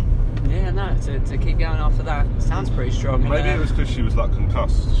strong. Yeah, no, to keep going after that sounds pretty strong. Maybe it was because she was like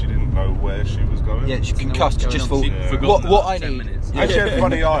concussed. She didn't know where she was going. Yeah, she concussed. Just for Yeah. what I need. And she had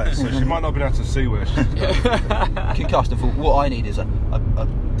funny eyes, so she might not have been able to see where she's going. Concussed, and thought, what I need is a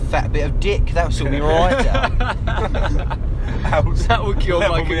fat bit of dick. That would sort me right out. That will cure my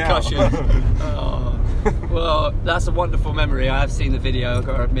Level me out. concussion. Oh. Well, that's a wonderful memory. I have seen the video, I've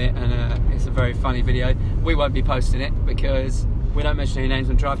got to admit, and it's a very funny video. We won't be posting it because we don't mention any names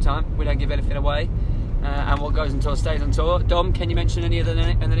on drive time. We don't give anything away. And what goes on tour stays on tour. Dom, can you mention any of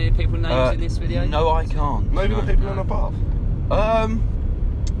the people's names in this video? No, I can't. Maybe the people on the path.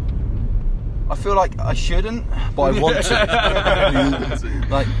 I feel like I shouldn't, but I want to.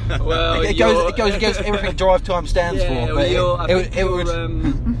 Like, well, it goes against everything drive time stands for. But it would.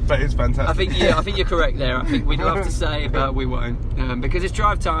 But it's fantastic. I think you're correct there. I think we'd love to say, but we won't, because it's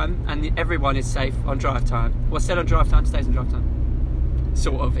drive time and everyone is safe on drive time. What's said on drive time stays on drive time,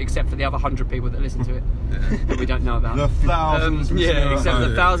 sort of, except for the other 100 people that listen to it that we don't know about. The thousands. Except for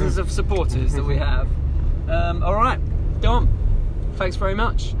the thousands of supporters that we have. All right, Dom. Thanks very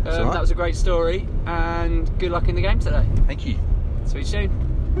much. That was a great story, and good luck in the game today. Thank you. See you soon.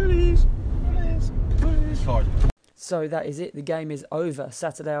 Please. So that is it. The game is over.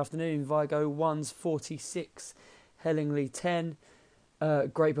 Saturday afternoon, Vigo 1's 46, Hellingly 10.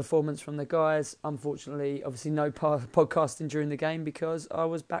 Great performance from the guys. Unfortunately, obviously no podcasting during the game because I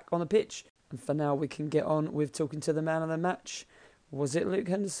was back on the pitch. And for now, we can get on with talking to the man of the match. Was it Luke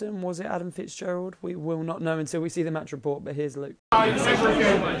Henderson? Was it Adam Fitzgerald? We will not know until we see the match report, but here's Luke. Right,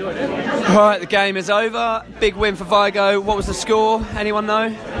 the game is over. Big win for Vigo. What was the score? Anyone know?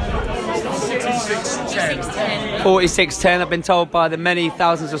 46-10. 46-10, I've been told by the many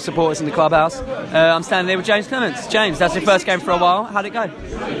thousands of supporters in the clubhouse. I'm standing here with James Clements. James, that's your first game for a while. How'd it go?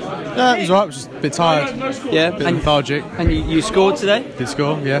 Yeah, it was alright, just a bit tired. Yeah, a bit lethargic. And you scored today? Did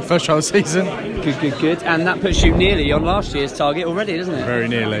score, yeah, first try of the season. Good. And that puts you nearly on last year's target already, doesn't it? Very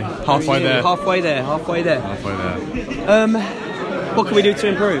nearly. Halfway there. Halfway there. Halfway there. What can we do to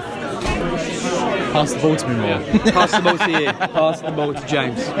improve? Pass the ball to me more. Pass the ball to you. Pass the ball to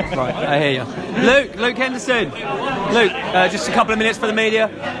James. Right, I hear you. Luke Henderson. Luke, just a couple of minutes for the media.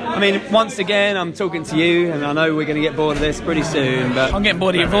 I mean, once again, I'm talking to you, and I know we're going to get bored of this pretty soon, but I'm getting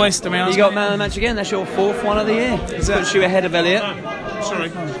bored of your voice, to be honest. You got man of the match again. That's your 4th one of the year. Puts you ahead of Elliot.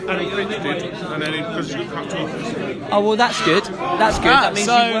 Sorry, Annie Finch did, and then because you cut off. Oh, well, that's good. That's good. That means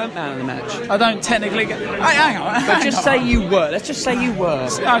you weren't man of the match. I don't technically get... Hang on. But just say you were. Let's just say you were.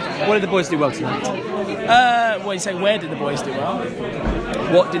 Okay. What did the boys do well tonight? Well, you say, where did the boys do well?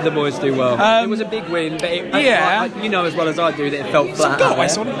 What did the boys do well? It was a big win, but you know as well as I do that it felt flat.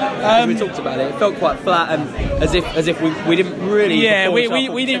 We talked about it. It felt quite flat, and as if we didn't really. Yeah,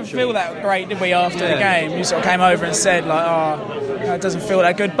 we didn't feel that great, did we? After the game, you sort of came over and said like, "Oh, it doesn't feel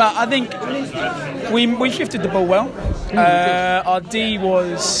that good." But I think we shifted the ball well. Our D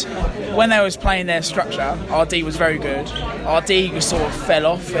was, when they was playing their structure, our D was very good. Our D sort of fell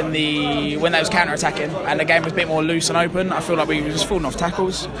off when they was counter-attacking, and the game was a bit more loose and open. I feel like we were just falling off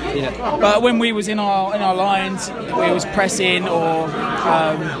tackles. Yeah. But when we was in our lines, we was pressing or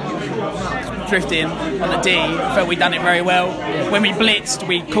drifting on the D, I felt we'd done it very well. When we blitzed,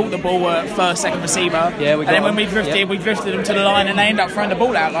 we caught the ball at first, second receiver. Yeah, and then when we drifted, we drifted them to the line, and they ended up throwing the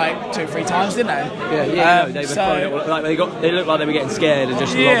ball out like 2 or 3 times, didn't they? Yeah, they were throwing it, like they looked like they were getting scared and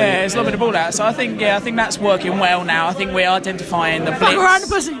just lobbing the ball out. So I think that's working well now. I think we're identifying the blitz. Fuck around the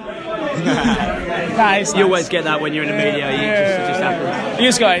pussy. Nice. You always get that when you're in the media. It just happens. You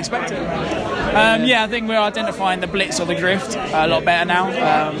just got to expect it. I think we're identifying the blitz or the drift a lot better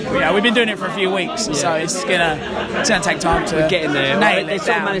now. We've been doing it for a few weeks, so it's gonna take time to get in there. They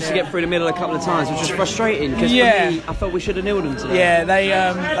sort of managed to get through the middle a couple of times, which was frustrating because for me, I felt we should have nailed them today. Yeah,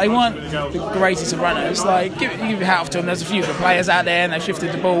 they weren't the greatest of runners. Like give your hat off to them. There's a few good players out there, and they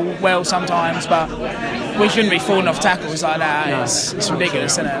shifted the ball well sometimes, but we shouldn't be falling off tackles like that. No. It's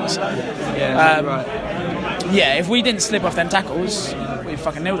ridiculous, isn't it? So, right. Yeah, if we didn't slip off them tackles, we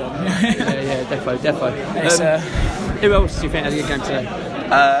fucking nailed them. defo. Who else do you think had a good game today?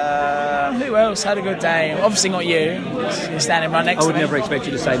 Who else had a good day? Obviously not you. You're standing right next to me. I would never expect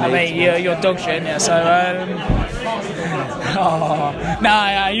you to say me. I mean, you're dog shit, yeah, so...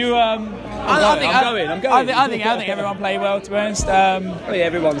 you... I think everyone played well, to be honest.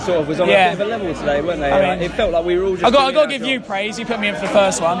 Everyone sort of was on a bit of a level today, weren't they? I mean, it felt like we were all just... I got to give you praise. You put me in for the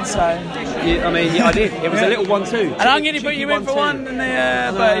first one, so... I did. It was a little 1-2. And I'm going to put you in for one,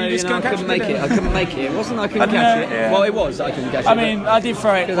 but you just couldn't catch it. I couldn't make it. It wasn't I couldn't catch it. Yeah. Well, it was. I couldn't catch it. I mean, I did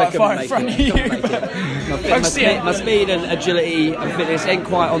throw it quite far in front of you. My speed and agility and fitness ain't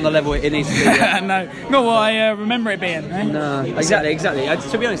quite on the level it needs to be. No, not what I remember it being. Eh? No, exactly.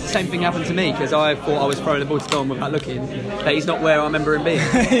 To be honest, the same thing happened to me because I thought I was throwing the ball to Dom without looking, but he's not where I remember him being.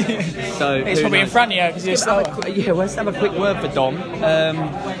 So he's probably in front of you because you're slower. Let's have a quick word for Dom.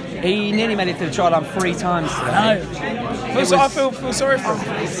 He nearly made it to the try line 3 times today. I feel sorry for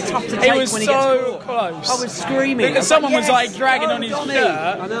him. It's tough to take when he gets caught. Close. I was screaming. Because someone was like dragging on his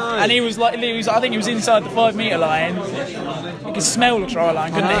shirt, and he was like, I think he was inside the 5 metre line. You could smell the try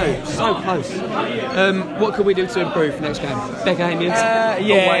line, couldn't he? So close. What could we do to improve next game? Beckham's?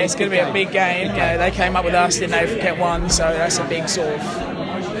 It's going to be a big game. Yeah, they came up with us, didn't they? Kept one, so that's a big sort of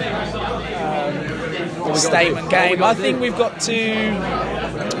statement game. I think we've got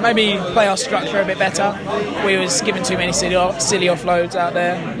to maybe play our structure a bit better. We was giving too many silly offloads out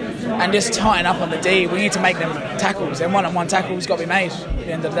there, and just tighten up on the D. We need to make them tackles. Them one-on-one tackles got to be made at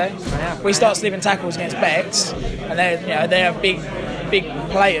the end of the day. We start slipping tackles against Becks, and they're big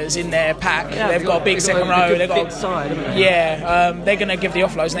players in their pack. They've got a big second row. They've got side, they're going to give the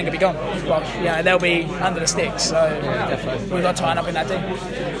offloads and they're going to be gone. But, they'll be under the sticks. So we've got to tighten up in that D.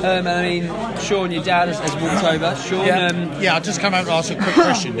 I mean, Sean, your dad has walked over. Sean, I just come out to ask a quick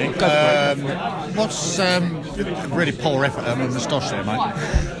question, Nick. What's really poor effort on the moustache there, mate?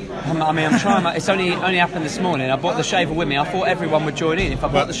 I'm trying. It's only happened this morning. I brought the shaver with me. I thought everyone would join in. If I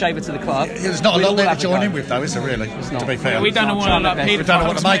brought the shaver to the club, there's not a lot there to join in with, though, is there? Really, to be fair, we don't know what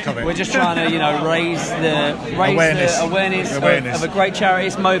to make of it. We're just trying to, raise the awareness of a great charity.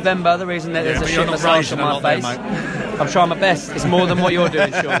 It's Movember. The reason that there's a shit moustache on my face. I'm trying my best. It's more than what you're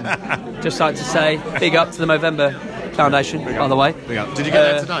doing, Sean. Just like to say, big up to the Movember Foundation, by the way. Did you get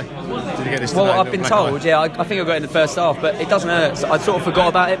that today? Did you get this today? Well, I've been told, I think I got it in the first half, but it doesn't hurt. So I sort of forgot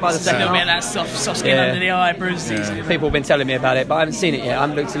about it by the second half. A bit of that soft skin under the eye, bruised. People have been telling me about it, but I haven't seen it yet. I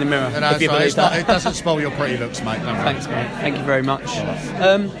haven't looked in the mirror. It doesn't spoil your pretty looks, mate. Thanks, mate. Thank you very much.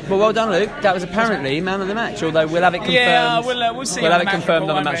 Well done, Luke. That was apparently man of the match, although we'll have it confirmed. Yeah, we'll see. We'll have it confirmed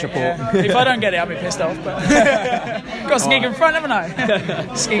on the match report. Yeah. If I don't get it, I'll be pissed off. But got Skig in front, haven't I?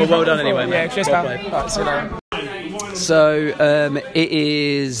 Well done anyway, mate. Yeah, cheers, pal. Right, see you later. So it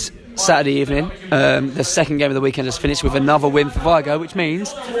is Saturday evening. The second game of the weekend has finished with another win for Vigo, which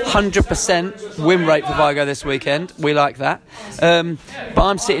means 100% win rate for Vigo this weekend. We like that. But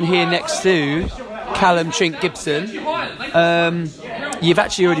I'm sitting here next to Callum Chink Gibson. You've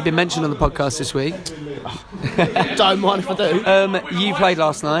actually already been mentioned on the podcast this week. Don't mind if I do. You played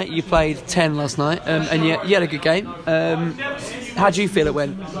last night. You played 10 last night, and you had a good game. How do you feel it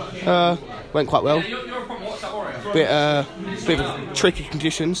went? Went quite well. Bit of tricky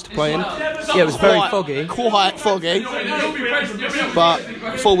conditions to play in. Yeah, it was very foggy. Quite foggy, but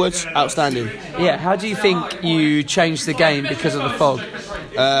forwards outstanding. Yeah, how do you think you changed the game because of the fog?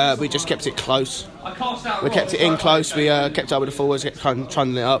 We just kept it close. We kept it in close. We kept up with the forwards, kept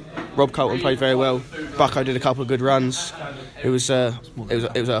trundling it up. Rob Colton played very well. Bucko did a couple of good runs. It was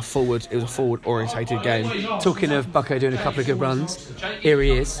a forward orientated game. Talking of Bucko doing a couple of good runs, here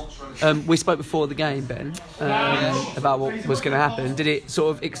he is. We spoke before the game, Ben, about what was going to happen. Did it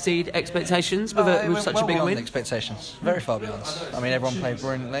sort of exceed expectations with such a big win? Expectations, very far beyond. I mean, everyone played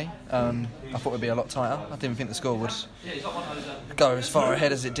brilliantly. I thought it would be a lot tighter. I didn't think the score would go as far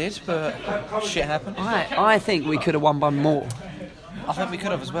ahead as it did, but shit happened. I think we could have won by more. I think we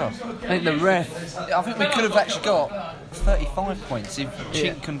could have as well. I think the ref... I think we could have actually got 35 points if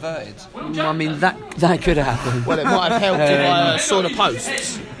Chink converted. I mean, that could have happened. Well, it might have helped if I saw the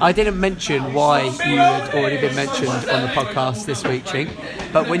posts. I didn't mention why you had already been mentioned on the podcast this week, Chink.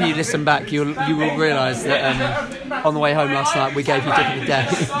 But when you listen back, you will realise that on the way home last night we gave you Dick of the Day.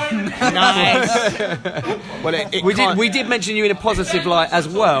 Nice. Well, we did mention you in a positive light as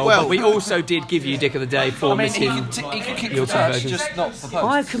well, but we also did give you Dick of the Day for missing he could kick your the touch, conversions. just not for post.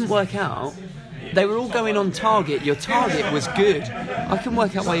 I couldn't work out. They were all going on target. Your target was good. I couldn't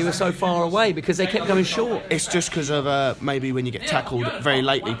work out why you were so far away because they kept going short. It's just because of maybe when you get tackled very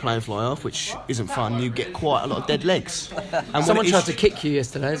lately playing fly off, which isn't fun, you get quite a lot of dead legs. And someone tried to kick you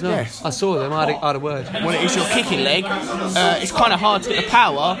yesterday as well. Yes. I saw them. I had a word. When it is your kicking leg, it's kind of hard to get the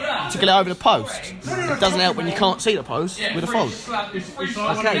power to get it over the post. It doesn't help when you can't see the post with a fog.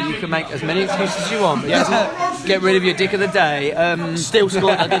 Okay, you can make as many excuses as you want. But get rid of your Dick of the Day. Still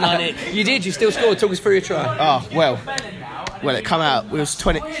scored, didn't I, Nick? You did. You still scored. Talk us through your try. Oh, well, it come out. We was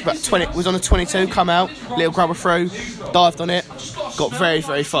 20. Was on a 22. Come out. Little grubber through. Dived on it. Got very,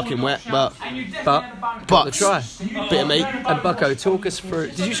 very fucking wet. But got the try. Bit of meat. And Bucko, talk us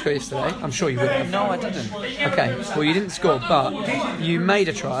through. Did you score yesterday? I'm sure you would have. No, I didn't. Okay. Well, you didn't score, but you made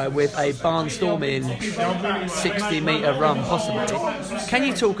a try with a barnstorming 60-metre run, possibly. Can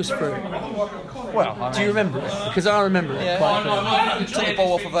you talk us through it? Well, do you remember it? Because I remember it quite clearly. Took the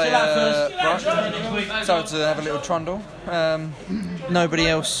ball off of a rush, started to have a little trundle. Nobody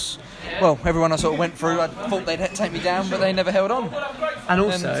else. Well, everyone I sort of went through, I thought they'd take me down, but they never held on. And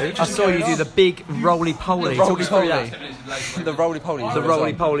also, I saw you do the big roly-poly. The roly-poly. The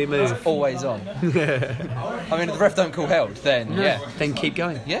roly-poly move. Always on. I mean, if the ref don't call held, then then keep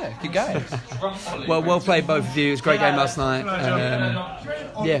going. Yeah, keep going. Well played both of you. It was a great game last night.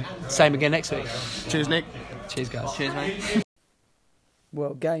 And same again next week. Cheers, Nick. Cheers, guys. Cheers, mate.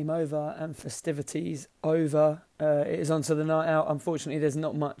 Well, game over and festivities over. It is on to the night out. Unfortunately, there's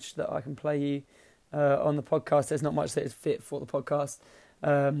not much that I can play you on the podcast. There's not much that is fit for the podcast.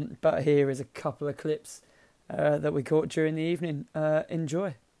 But here is a couple of clips that we caught during the evening.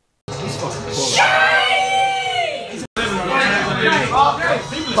 Enjoy.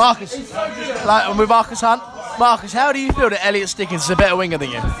 Marcus, I'm with Marcus Hunt. Marcus, how do you feel that Elliot Stickins is a better winger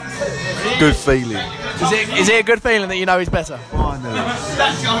than you? Good feeling. Is it a good feeling that you know he's better? Finally,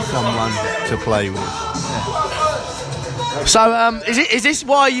 someone to play with. So, is this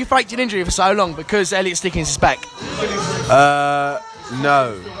why you faked an injury for so long? Because Elliot Stickins is back? No.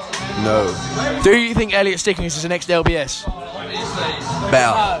 Do you think Elliot Stickins is the next LBS?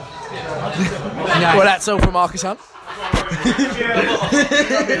 Better. No. Well, that's all from Marcus Hunt.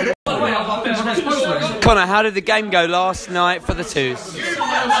 Connor, how did the game go last night for the twos?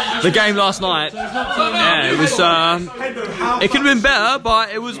 The game last night, it was. It could have been better,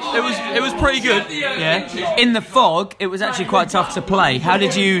 but it was pretty good. Yeah. In the fog, it was actually quite tough to play. How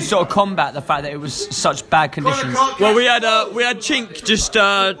did you sort of combat the fact that it was such bad conditions? Well, we had Chink just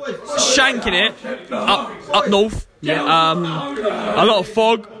shanking it up north. Yeah. A lot of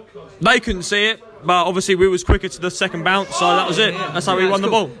fog. They couldn't see it. But obviously we was quicker to the second bounce, so that was it. That's how we won the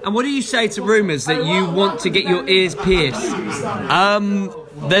ball. And what do you say to rumours that you want to get your ears pierced?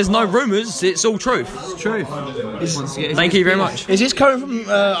 there's no rumours, it's all truth. It's truth. Thank you very much. Is this coming from?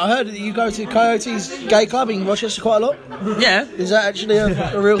 I heard that you go to Coyotes Gay Club in Rochester quite a lot. Yeah. Is that actually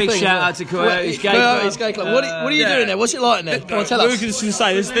a real Big thing? shout out to Coyotes Gay Club. Coyotes Gay Club. What are you doing there? What's it like in there? Come on, tell We were us. just going to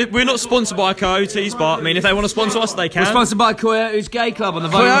say this. We're not sponsored by Coyotes, but I mean, if they want to sponsor us, they can. We're sponsored by Coyotes Gay Club on the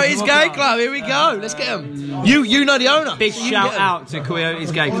Coyotes Gay Club. Here we go. Let's get them. You know the owner. Big shout out to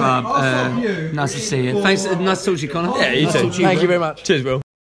Coyotes Gay Club. Nice to see you. Thanks. Nice to talk to you, Connor. Yeah, you too. Thank you very much. Cheers, Will.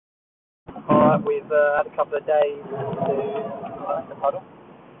 Alright, we've had a couple of days to huddle.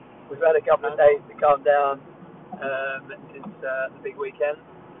 We've had a couple of days to calm down since the big weekend.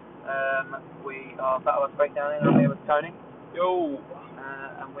 We are Battle of Breakdown in. I'm here with Tony. Yo!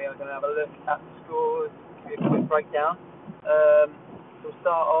 And we are going to have a look at the scores, give you a quick breakdown. We'll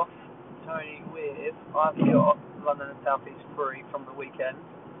start off, Tony, with I've got London and South East 3 from the weekend.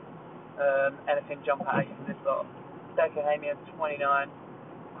 Anything jump out at you from this lot? Decahamian 29,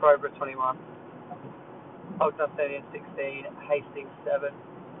 Crowborough 21, Old Dunstonian 16, Hastings 7,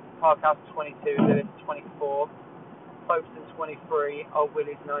 Parkhouse 22, Lewis 24, Folkestone 23, Old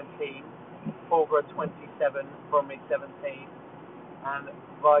Willys 19, Hallborough 27, Bromley 17, and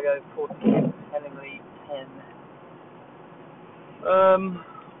Vigo 46, Hellingly 10.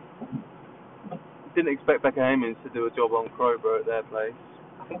 Didn't expect Beckerhamians to do a job on Crowborough at their place.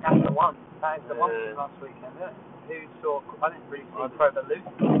 I think that's the one. That is the one from last weekend, isn't it? I didn't really see Crowborough lose.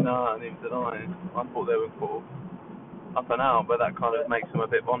 No, neither did I. I thought they were sort of up and out, but that kind of makes them a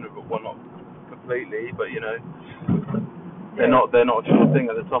bit vulnerable. Well, not completely, but you know, they're not a sure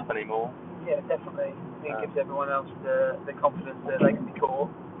thing at the top anymore. Yeah, definitely. I think it gives everyone else the confidence that they can be caught,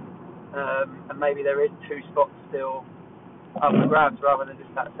 and maybe there is 2 spots still up for grabs rather than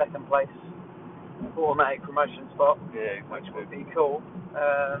just that second place automatic promotion spot, which would be cool.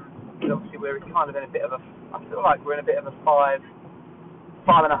 Obviously we're kind of in a bit of I feel like we're in a bit of a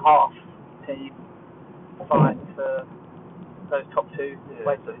 5.5 team fight for those top 2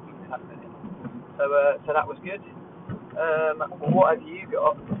 places. So that was good. What have you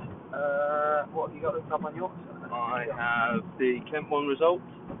got? What have you got that's up on yours? I have the Kent 1 result.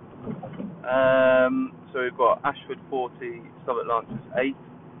 So we've got Ashford 40, Southwark Lancers 8,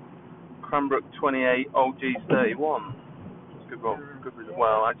 Cranbrook 28, Old G's 31. It's good result.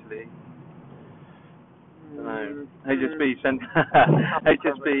 Well, actually,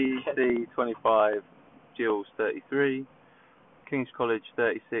 HSBC 25, Gills 33, King's College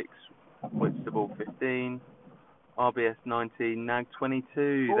 36, Whitstable 15, RBS 19, NAG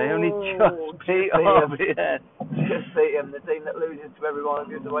 22. They only just beat RBS. Just beat them. The team that loses to everyone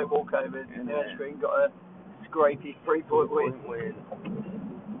who gives away walkovers. The screen got a scrapey 3-point win.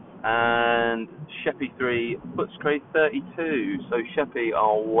 And Sheppey 3, Footscray 32. So Sheppey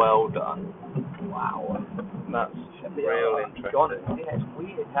are well done. Wow. That's Sheppey real interesting. Yeah, it's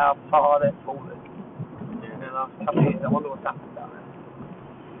weird how far they've fallen in the last couple of years. I wonder what's happened down there.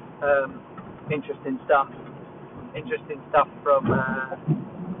 Interesting stuff from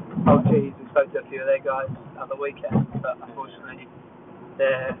OGs. We spoke to a few of their guys at the weekend, but unfortunately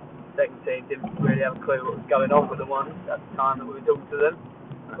their second team didn't really have a clue what was going on with the ones at the time that we were talking to them.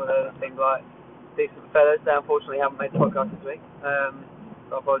 But they seemed like decent fellas. They unfortunately haven't made the podcast this week,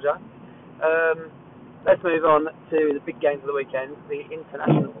 so I apologise. Let's move on to the big games of the weekend, the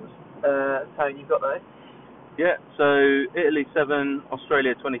internationals. Tony, you've got those? Yeah, so Italy 7,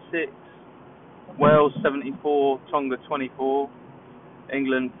 Australia 26, Wales 74, Tonga 24,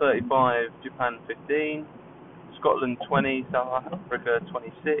 England 35, Japan 15, Scotland 20, South Africa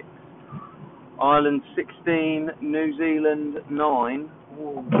 26, Ireland 16, New Zealand 9,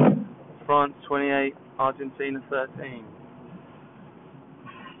 France 28, Argentina 13.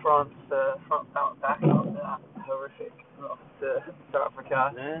 France bounced back after that horrific loss to South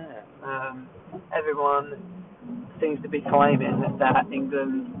Africa. Yeah. Everyone seems to be claiming that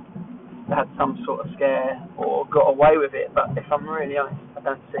England had some sort of scare or got away with it, but if I'm really honest, I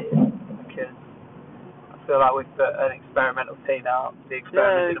don't see it, because I feel like we've put an experimental team out, the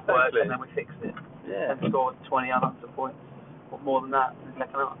experiment didn't work, and then we fixed it and scored 20 unanswered points, or more than that in the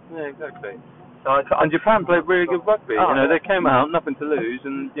second half. Yeah, exactly. So and Japan played really good rugby. They came out, nothing to lose,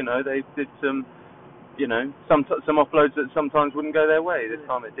 and they did some, some offloads that sometimes wouldn't go their way. This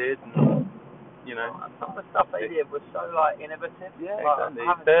time it did. And, some of the stuff they did was so innovative. Yeah, exactly.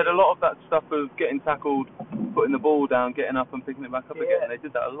 They had a lot of that stuff of getting tackled, putting the ball down, getting up and picking it back up again. They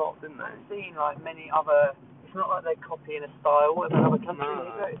did that a lot, didn't they? I've seen many other. It's not like they're copying a style of another country.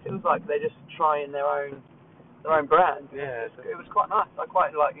 No. It feels like they're just trying their own brand. Yeah, it was quite nice. I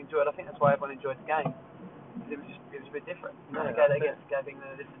quite enjoyed it. I think that's why everyone enjoyed the game. It was a bit different. They gave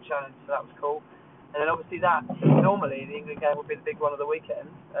England a different challenge, so that was cool. And then obviously that, normally the England game would be the big one of the weekend,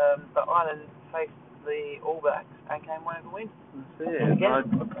 but Ireland faced the All Blacks and came away with a win. That's it. Again,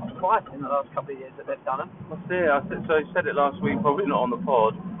 twice in the last couple of years that they've done them. That's it. So I said it last week, probably not on the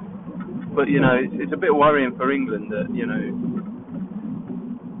pod, but you know, it's a bit worrying for England that, you know,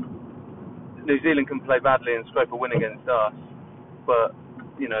 New Zealand can play badly and scrape a win against us, but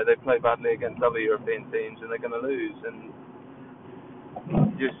you know, they play badly against other European teams and they're going to lose. And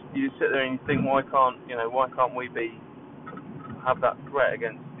you sit there and you think, why can't we have that threat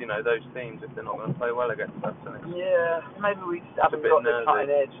against, you know, those teams if they're not going to play well against us? And yeah, maybe we just haven't got the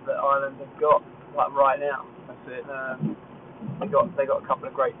cutting edge that Ireland have got like right now. That's it. They got a couple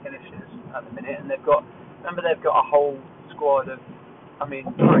of great finishes at the minute, and they've got a whole squad of, I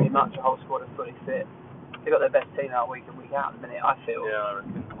mean, pretty much a whole squad of fully fit. They've got their best team out week in, week out at the minute, I feel. Yeah, I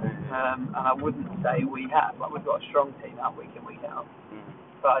reckon. And I wouldn't say we have. Like, we've got a strong team out week in, week out.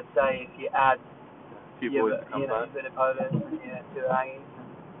 But I'd say if you add Vunipolas and Tuangi,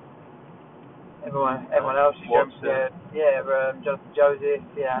 everyone else, Watson. Jonathan Joseph,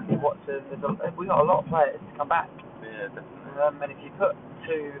 Andy Watson, we've got a lot of players to come back. Yeah, definitely. And if you put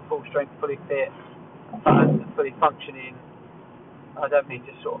two full strength, fully fit, and fully functioning, I don't mean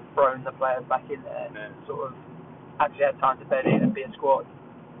just sort of throwing the players back in there, sort of actually had time to bed in and be a squad,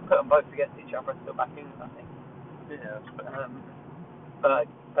 put them both against each other and still back in, I think. Yeah, that's fair. But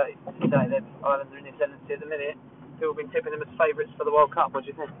to say that Ireland are in the ascendancy at the minute, people have been tipping them as favourites for the World Cup. What do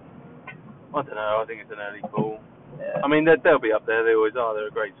you think? I don't know. I think it's an early call. Yeah. I mean, they'll be up there. They always are. They're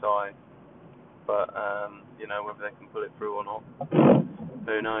a great side. But, you know, whether they can pull it through or not,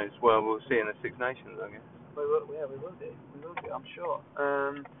 who knows? Well, we'll see in the Six Nations, I guess. We will do. I'm sure.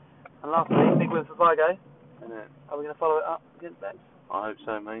 And lastly, big win for Vigo. Are we going to follow it up against Bex? I hope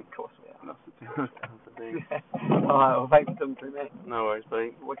so, mate. Of course we are. That's the thing. Alright, well, thanks for talking to me, mate. No worries,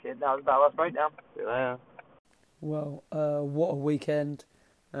 buddy. Wicked. That was about last breakdown. See you later. Well, what a weekend.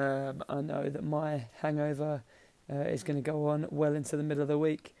 I know that my hangover is going to go on well into the middle of the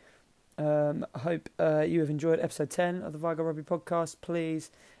week. I hope you have enjoyed episode 10 of the Vigo Rugby Podcast.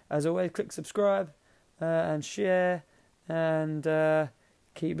 Please, as always, click subscribe and share and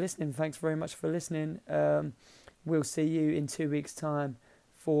keep listening. Thanks very much for listening. We'll see you in 2 weeks' time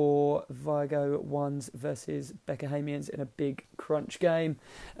for Vigo Ones versus Beckahamians in a big crunch game.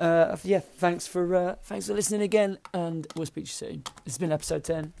 Thanks for listening again, and we'll speak to you soon. This has been episode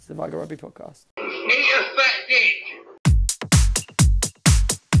 10. It's the Vigo Rugby Podcast. Eat a fat dick.